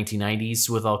back to the 1990s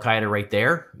with al-Qaeda right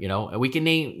there, and we can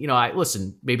name,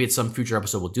 listen, maybe at some future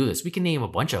episode we'll do this. We can name a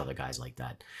bunch of other guys like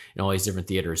that in all these different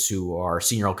theaters who are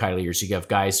senior al-Qaeda leaders. You have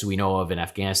guys who we know of in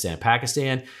Afghanistan and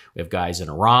Pakistan. We have guys in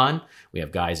Iran. We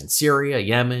have guys in Syria,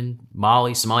 Yemen,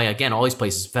 Mali, Somalia. Again, all these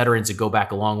places, veterans that go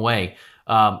back a long way.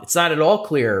 It's not at all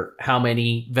clear how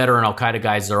many veteran al-Qaeda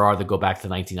guys there are that go back to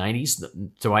the 1990s.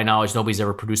 To my knowledge, nobody's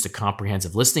ever produced a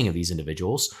comprehensive listing of these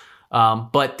individuals.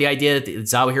 But the idea that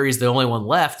Zawahiri is the only one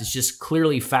left is just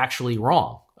clearly factually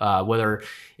wrong. Whether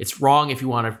it's wrong if you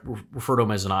want to refer to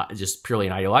him as just purely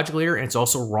an ideological leader, and it's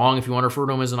also wrong if you want to refer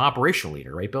to him as an operational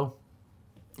leader, right, Bill?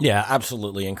 Yeah,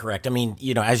 absolutely incorrect. I mean,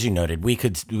 as you noted, we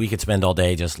could spend all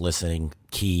day just listing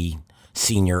key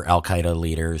senior al-Qaeda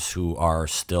leaders who are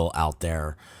still out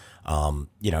there.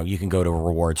 You can go to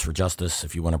Rewards for Justice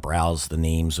if you want to browse the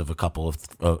names of a couple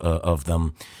of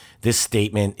them. This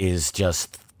statement is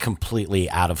just completely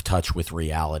out of touch with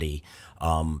reality.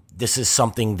 This is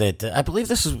something that I believe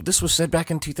this was said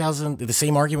back in 2000. The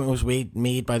same argument was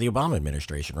made by the Obama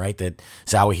administration, right? That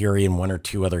Zawahiri and one or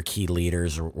two other key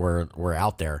leaders were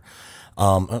out there.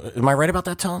 Am I right about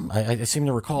that, Tom? I seem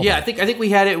to recall. Yeah, that. I think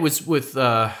we had it was with.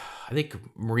 I think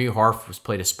Maria Harf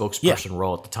played a spokesperson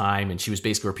role at the time, and she was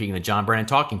basically repeating the John Brennan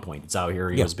talking point.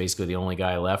 Zawahiri was basically the only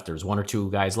guy left. There's one or two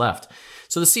guys left.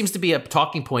 So this seems to be a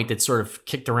talking point that's sort of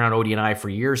kicked around ODNI for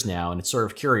years now, and it's sort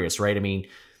of curious, right? I mean,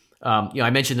 I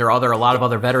mentioned there are a lot of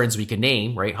other veterans we can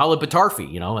name, right? Khalid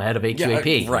Batarfi, head of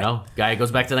AQAP, right. Guy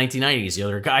goes back to the 1990s.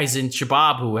 There are guys in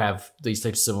Shabab who have these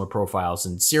types of similar profiles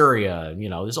in Syria.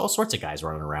 There's all sorts of guys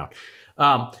running around.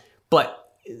 But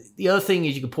the other thing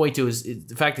you can point to is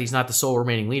the fact that he's not the sole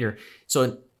remaining leader.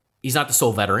 So he's not the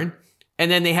sole veteran.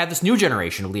 And then they have this new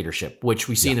generation of leadership, which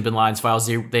we see in the Bin Laden's files.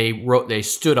 They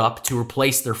stood up to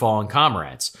replace their fallen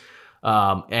comrades.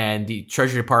 And the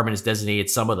Treasury Department has designated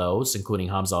some of those, including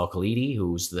Hamza al-Khalidi,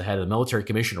 who's the head of the military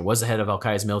commission, or was the head of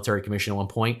al-Qaeda's military commission at one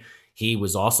point. He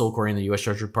was also, according to the U.S.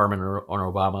 Treasury Department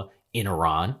or Obama, in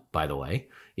Iran, by the way.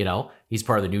 He's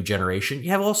part of the new generation. You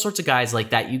have all sorts of guys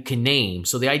like that you can name.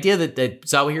 So the idea that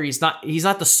Zawahiri he's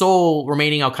not the sole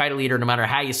remaining al-Qaeda leader, no matter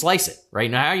how you slice it,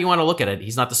 right? Now, how you want to look at it,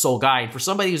 he's not the sole guy. And for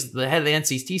somebody who's the head of the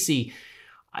NCTC,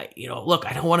 look,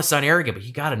 I don't want to sound arrogant, but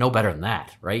you got to know better than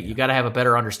that, right? You got to have a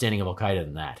better understanding of Al-Qaeda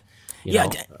than that. You know?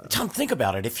 Tom, think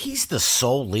about it. If he's the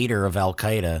sole leader of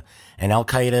Al-Qaeda, and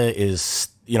Al-Qaeda is,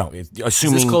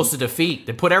 assuming this close to defeat,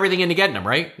 they put everything into getting him,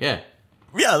 right? Yeah.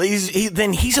 Yeah,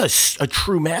 then he's a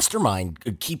true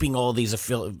mastermind, keeping all these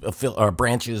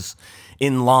branches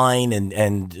in line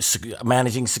and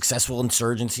managing successful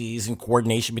insurgencies and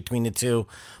coordination between the two.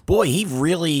 Boy,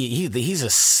 he's a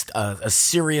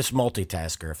serious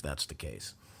multitasker if that's the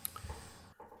case.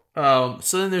 So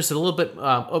then there's a little bit.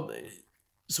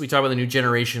 So we talk about the new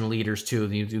generation leaders too,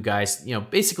 the new guys.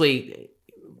 Basically,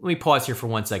 let me pause here for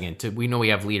 1 second. We know we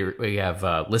have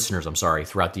listeners. I'm sorry,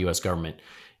 throughout the U.S. government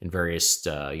in various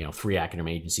 3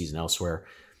 academic agencies and elsewhere.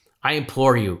 I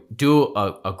implore you, do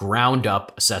a ground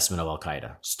up assessment of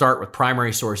Al-Qaeda. Start with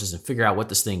primary sources and figure out what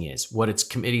this thing is, what its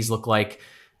committees look like,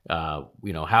 how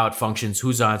it functions,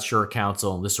 who's on its Sure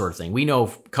Council, and this sort of thing. We know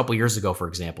a couple years ago, for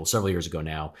example, several years ago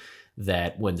now,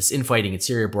 that when this infighting in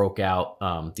Syria broke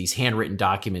out, these handwritten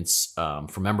documents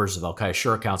from members of Al-Qaeda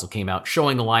Sure Council came out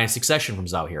showing the line of succession from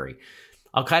Zawahiri.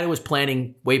 Al-Qaeda was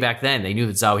planning way back then. They knew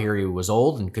that Zawahiri was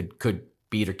old and could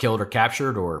be either killed or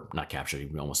captured, or not captured, he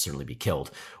would almost certainly be killed,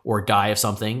 or die of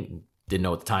something. Didn't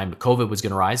know at the time COVID was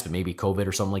going to rise, but maybe COVID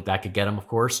or something like that could get him, of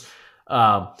course.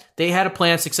 They had a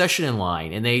plan of succession in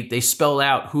line, and they spelled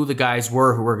out who the guys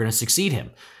were who were going to succeed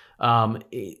him.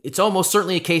 It's almost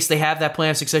certainly a case they have that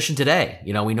plan of succession today.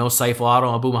 We know Saif al-Adil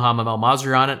and Abu Muhammad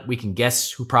al-Masri on it. We can guess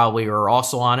who probably are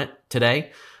also on it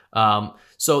today.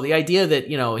 So the idea that,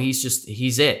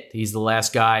 he's it, he's the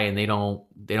last guy, and they don't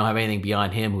have anything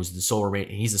beyond him, he's the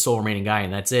sole remaining guy,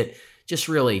 and that's it, just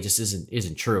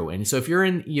isn't true. And so if you're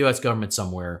in U.S. government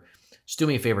somewhere, just do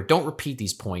me a favor, don't repeat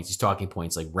these talking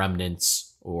points like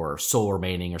remnants or sole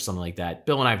remaining or something like that.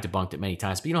 Bill and I have debunked it many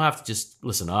times, but you don't have to just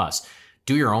listen to us.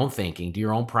 Do your own thinking, do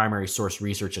your own primary source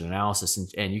research and analysis,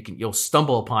 and you'll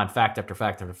stumble upon fact after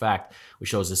fact after fact, which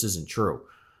shows this isn't true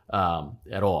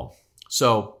at all.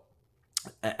 So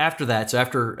after that,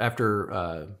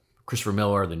 after Christopher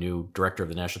Miller, the new director of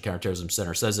the National Counterterrorism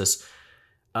Center, says this,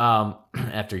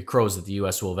 after he crows that the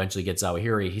U.S. will eventually get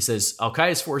Zawahiri, he says,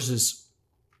 Al-Qaeda's forces,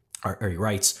 he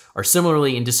writes, are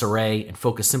similarly in disarray and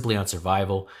focus simply on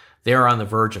survival. They are on the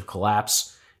verge of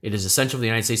collapse. It is essential for the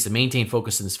United States to maintain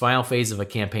focus in this final phase of a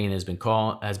campaign that has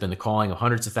been the calling of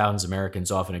hundreds of thousands of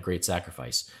Americans, often at great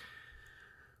sacrifice.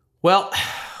 Well,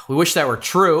 we wish that were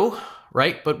true,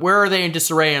 right? But where are they in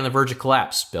disarray and on the verge of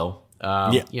collapse, Bill?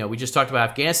 We just talked about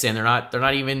Afghanistan. They're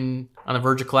not even on the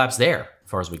verge of collapse there, as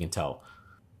far as we can tell.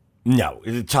 No,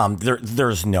 Tom,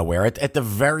 there's nowhere. At the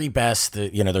very best,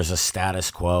 there's a status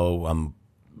quo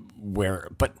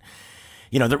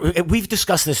we've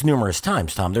discussed this numerous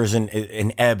times, Tom. There's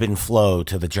an ebb and flow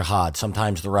to the jihad.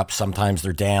 Sometimes they're up, sometimes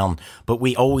they're down, but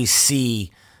we always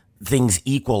see things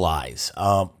equalize.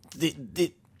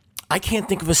 I can't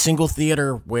think of a single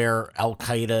theater where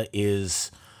Al-Qaeda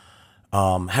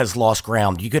has lost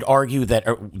ground. You could argue that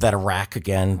Iraq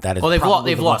again. That is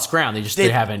they've lost ground. They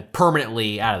haven't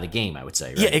permanently out of the game, I would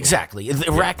say. Right? Yeah, exactly.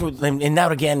 Iraq, and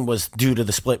that again was due to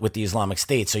the split with the Islamic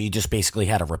State. So you just basically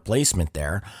had a replacement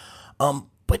there.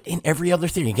 But in every other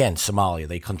thing, again, Somalia,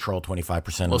 they control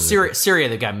 25%. Well, Syria,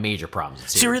 they've got major problems.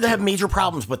 Syria, they have major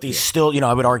problems, but they still,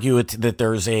 I would argue that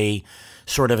there's a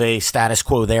sort of a status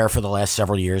quo there for the last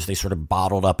several years. They sort of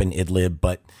bottled up in Idlib,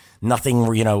 but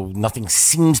nothing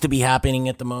seems to be happening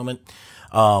at the moment.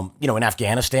 In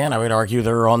Afghanistan, I would argue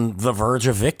they're on the verge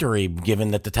of victory, given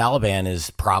that the Taliban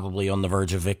is probably on the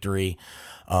verge of victory.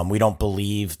 We don't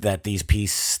believe that these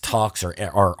peace talks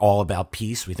are all about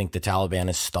peace. We think the Taliban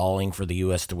is stalling for the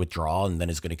U.S. to withdraw and then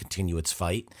is going to continue its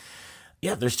fight.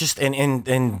 Yeah, there's just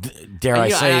and dare I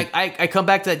say, I come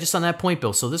back to that just on that point,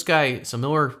 Bill. So this guy,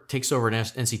 Miller takes over an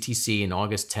NCTC in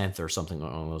August 10th or something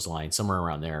along those lines, somewhere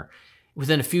around there.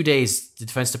 Within a few days, the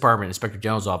Defense Department Inspector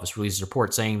General's office releases a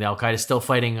report saying that Al-Qaeda is still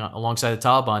fighting alongside the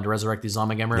Taliban to resurrect the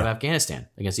Islamic Emirate of Afghanistan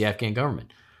against the Afghan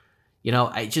government.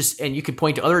 And you could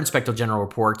point to other Inspector General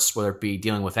reports, whether it be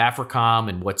dealing with AFRICOM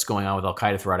and what's going on with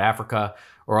Al-Qaeda throughout Africa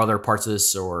or other parts of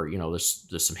this, or,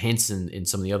 there's some hints in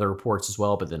some of the other reports as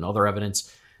well, but then other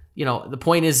evidence. The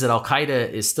point is that Al-Qaeda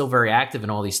is still very active in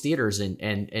all these theaters and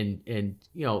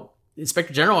the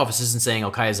Inspector General office isn't saying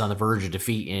Al-Qaeda is on the verge of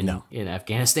defeat in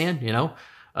Afghanistan,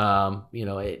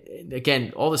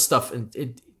 again, all this stuff.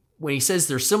 And when he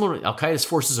says Al-Qaeda's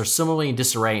forces are similarly in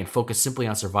disarray and focus simply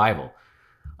on survival,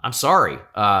 I'm sorry.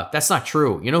 That's not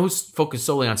true. Who's focused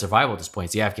solely on survival at this point?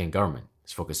 It's the Afghan government.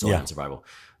 It's focused solely on survival.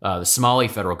 The Somali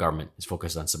federal government is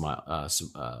focused on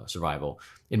survival.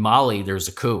 In Mali, there's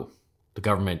a coup. The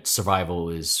government survival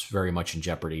is very much in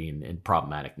jeopardy and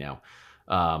problematic now.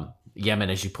 Yemen,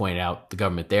 as you point out, the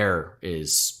government there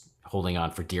is holding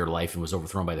on for dear life and was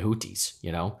overthrown by the Houthis.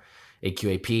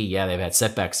 AQAP, yeah, they've had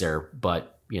setbacks there,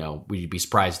 but we'd be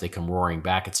surprised if they come roaring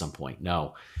back at some point.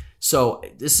 No. So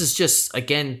this is just,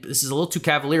 again, this is a little too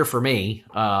cavalier for me,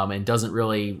 and doesn't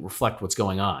really reflect what's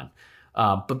going on.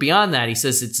 But beyond that, he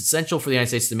says it's essential for the United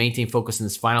States to maintain focus in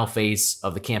this final phase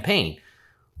of the campaign.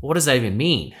 Well, what does that even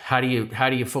mean? How do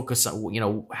you focus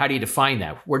on, how do you define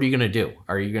that? What are you going to do?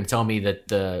 Are you going to tell me that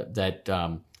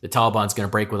the Taliban's going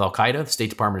to break with Al-Qaeda? The State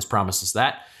Department has promised us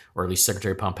that, or at least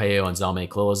Secretary Pompeo and Zalmay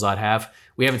Khalilzad have.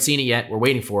 We haven't seen it yet. We're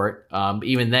waiting for it.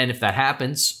 Even then, if that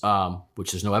happens,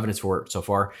 which there's no evidence for it so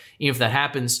far, even if that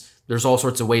happens, there's all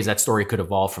sorts of ways that story could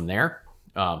evolve from there.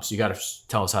 So you got to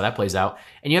tell us how that plays out.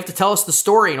 And you have to tell us the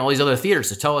story in all these other theaters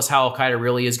to tell us how Al-Qaeda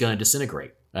really is going to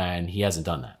disintegrate. And he hasn't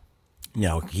done that.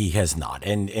 No, he has not.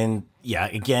 And yeah,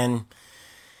 again,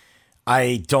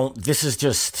 this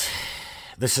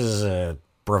is a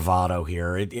bravado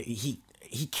here. He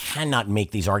cannot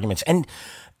make these arguments. And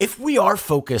if we are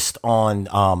focused on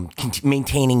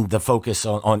maintaining the focus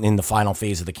on in the final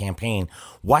phase of the campaign,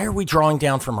 why are we drawing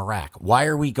down from Iraq? Why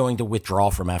are we going to withdraw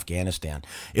from Afghanistan?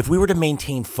 If we were to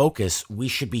maintain focus, we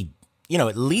should be,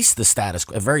 at least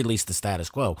at very least the status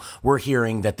quo. We're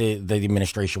hearing that the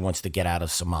administration wants to get out of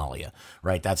Somalia,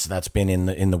 right? That's been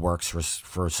in the works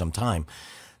for some time.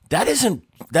 That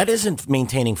isn't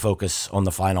maintaining focus on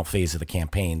the final phase of the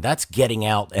campaign. That's getting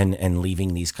out and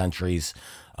leaving these countries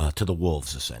to the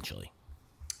wolves, essentially.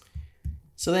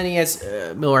 So then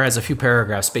Miller has a few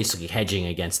paragraphs basically hedging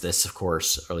against this, of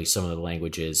course, or at least some of the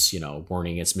language is,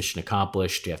 warning against mission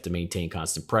accomplished. You have to maintain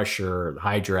constant pressure, the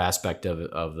Hydra aspect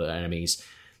of the enemies.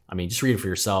 I mean, just read it for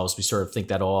yourselves. We sort of think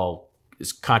that all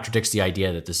contradicts the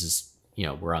idea that this is,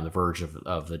 we're on the verge of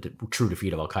the true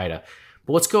defeat of Al-Qaeda.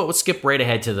 But let's skip right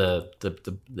ahead to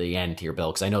the end here,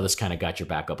 Bill, because I know this kind of got your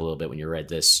back up a little bit when you read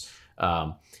this.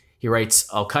 He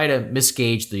writes, Al-Qaeda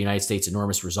misgauged the United States'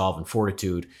 enormous resolve and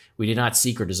fortitude. We did not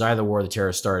seek or desire the war the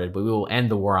terrorists started, but we will end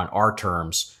the war on our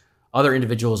terms. Other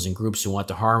individuals and groups who want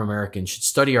to harm Americans should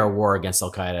study our war against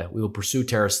Al-Qaeda. We will pursue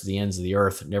terrorists to the ends of the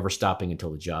earth, never stopping until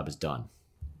the job is done.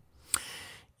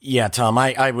 Yeah, Tom,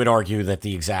 I would argue that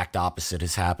the exact opposite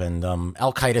has happened.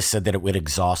 Al-Qaeda said that it would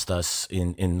exhaust us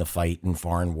in the fight in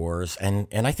foreign wars, and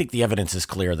I think the evidence is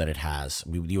clear that it has.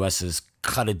 The U.S. has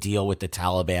cut a deal with the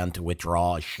Taliban to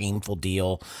withdraw, a shameful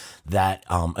deal that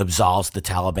absolves the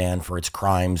Taliban for its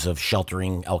crimes of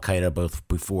sheltering Al-Qaeda both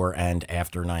before and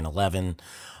after 9/11.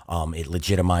 It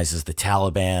legitimizes the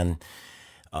Taliban.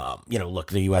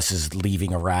 Look, the U.S. is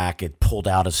leaving Iraq. It pulled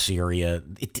out of Syria.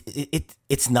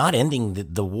 It's not ending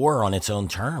the war on its own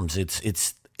terms.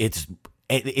 It's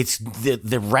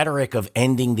the rhetoric of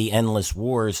ending the endless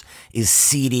wars is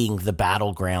ceding the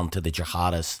battleground to the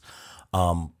jihadists.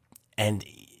 And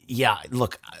yeah,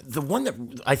 look, the one that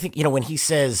I think, when he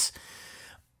says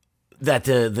that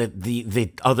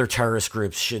the other terrorist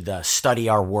groups should study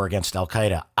our war against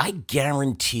Al-Qaeda, I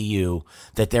guarantee you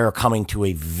that they're coming to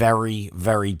a very,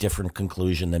 very different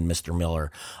conclusion than Mr.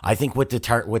 Miller. I think what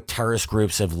terrorist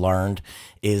groups have learned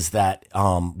is that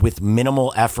with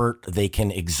minimal effort, they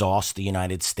can exhaust the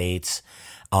United States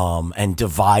and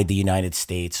divide the United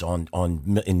States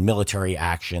in military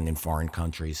action in foreign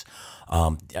countries.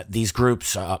 These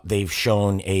groups, they've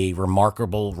shown a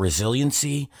remarkable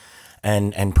resiliency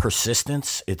and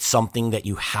persistence. It's something that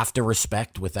you have to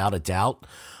respect without a doubt.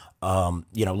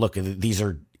 Look, these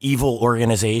are evil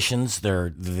organizations.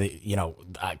 They're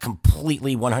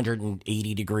completely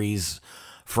 180 degrees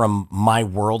from my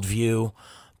worldview,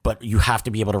 but you have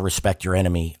to be able to respect your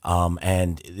enemy.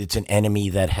 And it's an enemy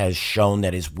that has shown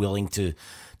that is willing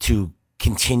to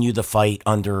continue the fight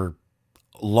under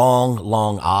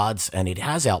long odds, and it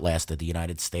has outlasted the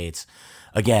United States.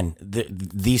 Again,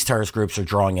 these terrorist groups are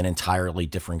drawing an entirely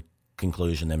different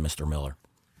conclusion than Mr. Miller.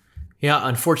 Yeah,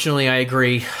 unfortunately, I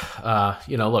agree.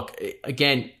 Look,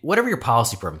 again, whatever your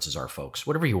policy preferences are, folks,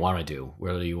 whatever you want to do,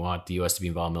 whether you want the U.S. to be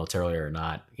involved militarily or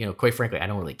not, quite frankly, I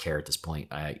don't really care at this point,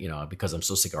 because I'm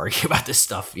so sick of arguing about this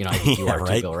stuff. I think you are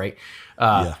right? too, Bill, right?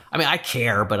 Yeah. I mean, I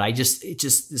care, but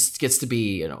this gets to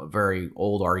be, very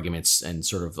old arguments, and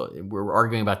sort of, we're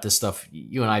arguing about this stuff.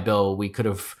 You and I, Bill, we could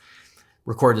have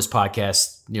recorded this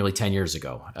podcast nearly 10 years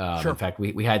ago. Sure. In fact,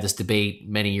 we had this debate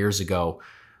many years ago.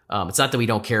 It's not that we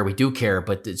don't care, we do care,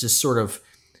 but it's just sort of,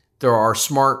 there are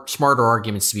smarter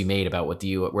arguments to be made about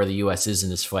where the U.S. is in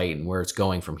this fight and where it's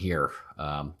going from here.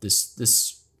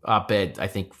 This op-ed, I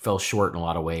think, fell short in a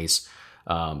lot of ways,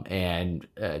 and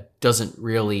doesn't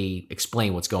really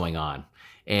explain what's going on.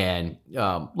 And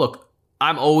look,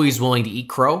 I'm always willing to eat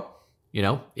crow You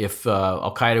know, if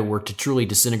Al Qaeda were to truly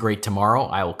disintegrate tomorrow,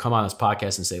 I will come on this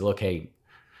podcast and say, look, hey,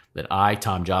 that I,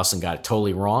 Tom Joscelyn, got it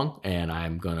totally wrong, and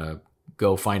I'm going to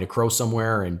go find a crow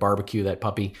somewhere and barbecue that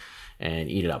puppy and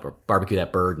eat it up, or barbecue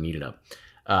that bird and eat it up.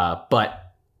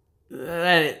 But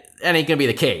that ain't going to be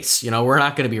the case. You know, we're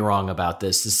not going to be wrong about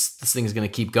this. This thing is going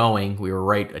to keep going. We were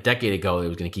right a decade ago it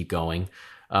was going to keep going.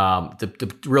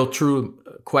 The real true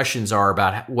questions are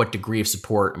about what degree of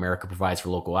support America provides for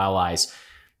local allies.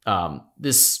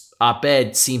 This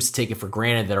op-ed seems to take it for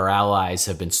granted that our allies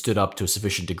have been stood up to a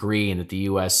sufficient degree and that the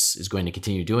U.S. is going to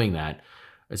continue doing that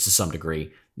to some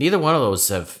degree. Neither one of those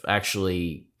have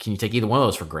actually, can you take either one of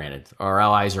those for granted? Our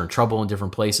allies are in trouble in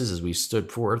different places, as we've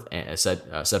set forth,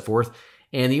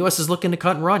 and the U.S. is looking to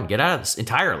cut and run, get out of this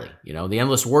entirely. You know, the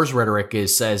endless wars rhetoric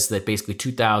says that basically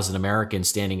 2,000 Americans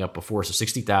standing up a force of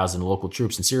 60,000 local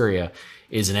troops in Syria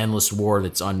is an endless war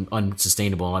that's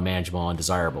unsustainable, unmanageable,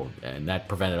 undesirable. And that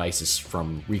prevented ISIS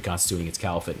from reconstituting its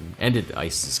caliphate and ended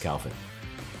ISIS's caliphate.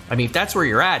 I mean, if that's where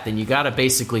you're at, then you got to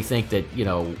basically think that, you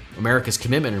know, America's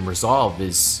commitment and resolve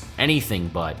is anything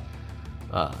but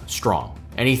strong,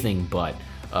 anything but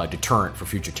deterrent for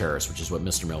future terrorists, which is what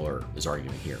Mr. Miller is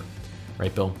arguing here.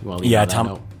 Right, Bill? You want to leave on that Tom,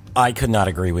 note? I could not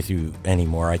agree with you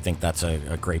anymore. I think that's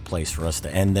a great place for us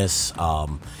to end this.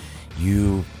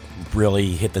 You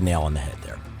really hit the nail on the head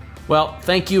there. Well,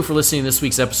 thank you for listening to this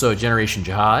week's episode of Generation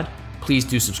Jihad. Please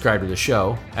do subscribe to the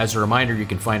show. As a reminder, you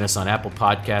can find us on Apple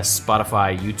Podcasts,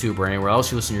 Spotify, YouTube, or anywhere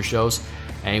else you listen to your shows.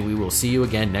 And we will see you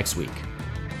again next week.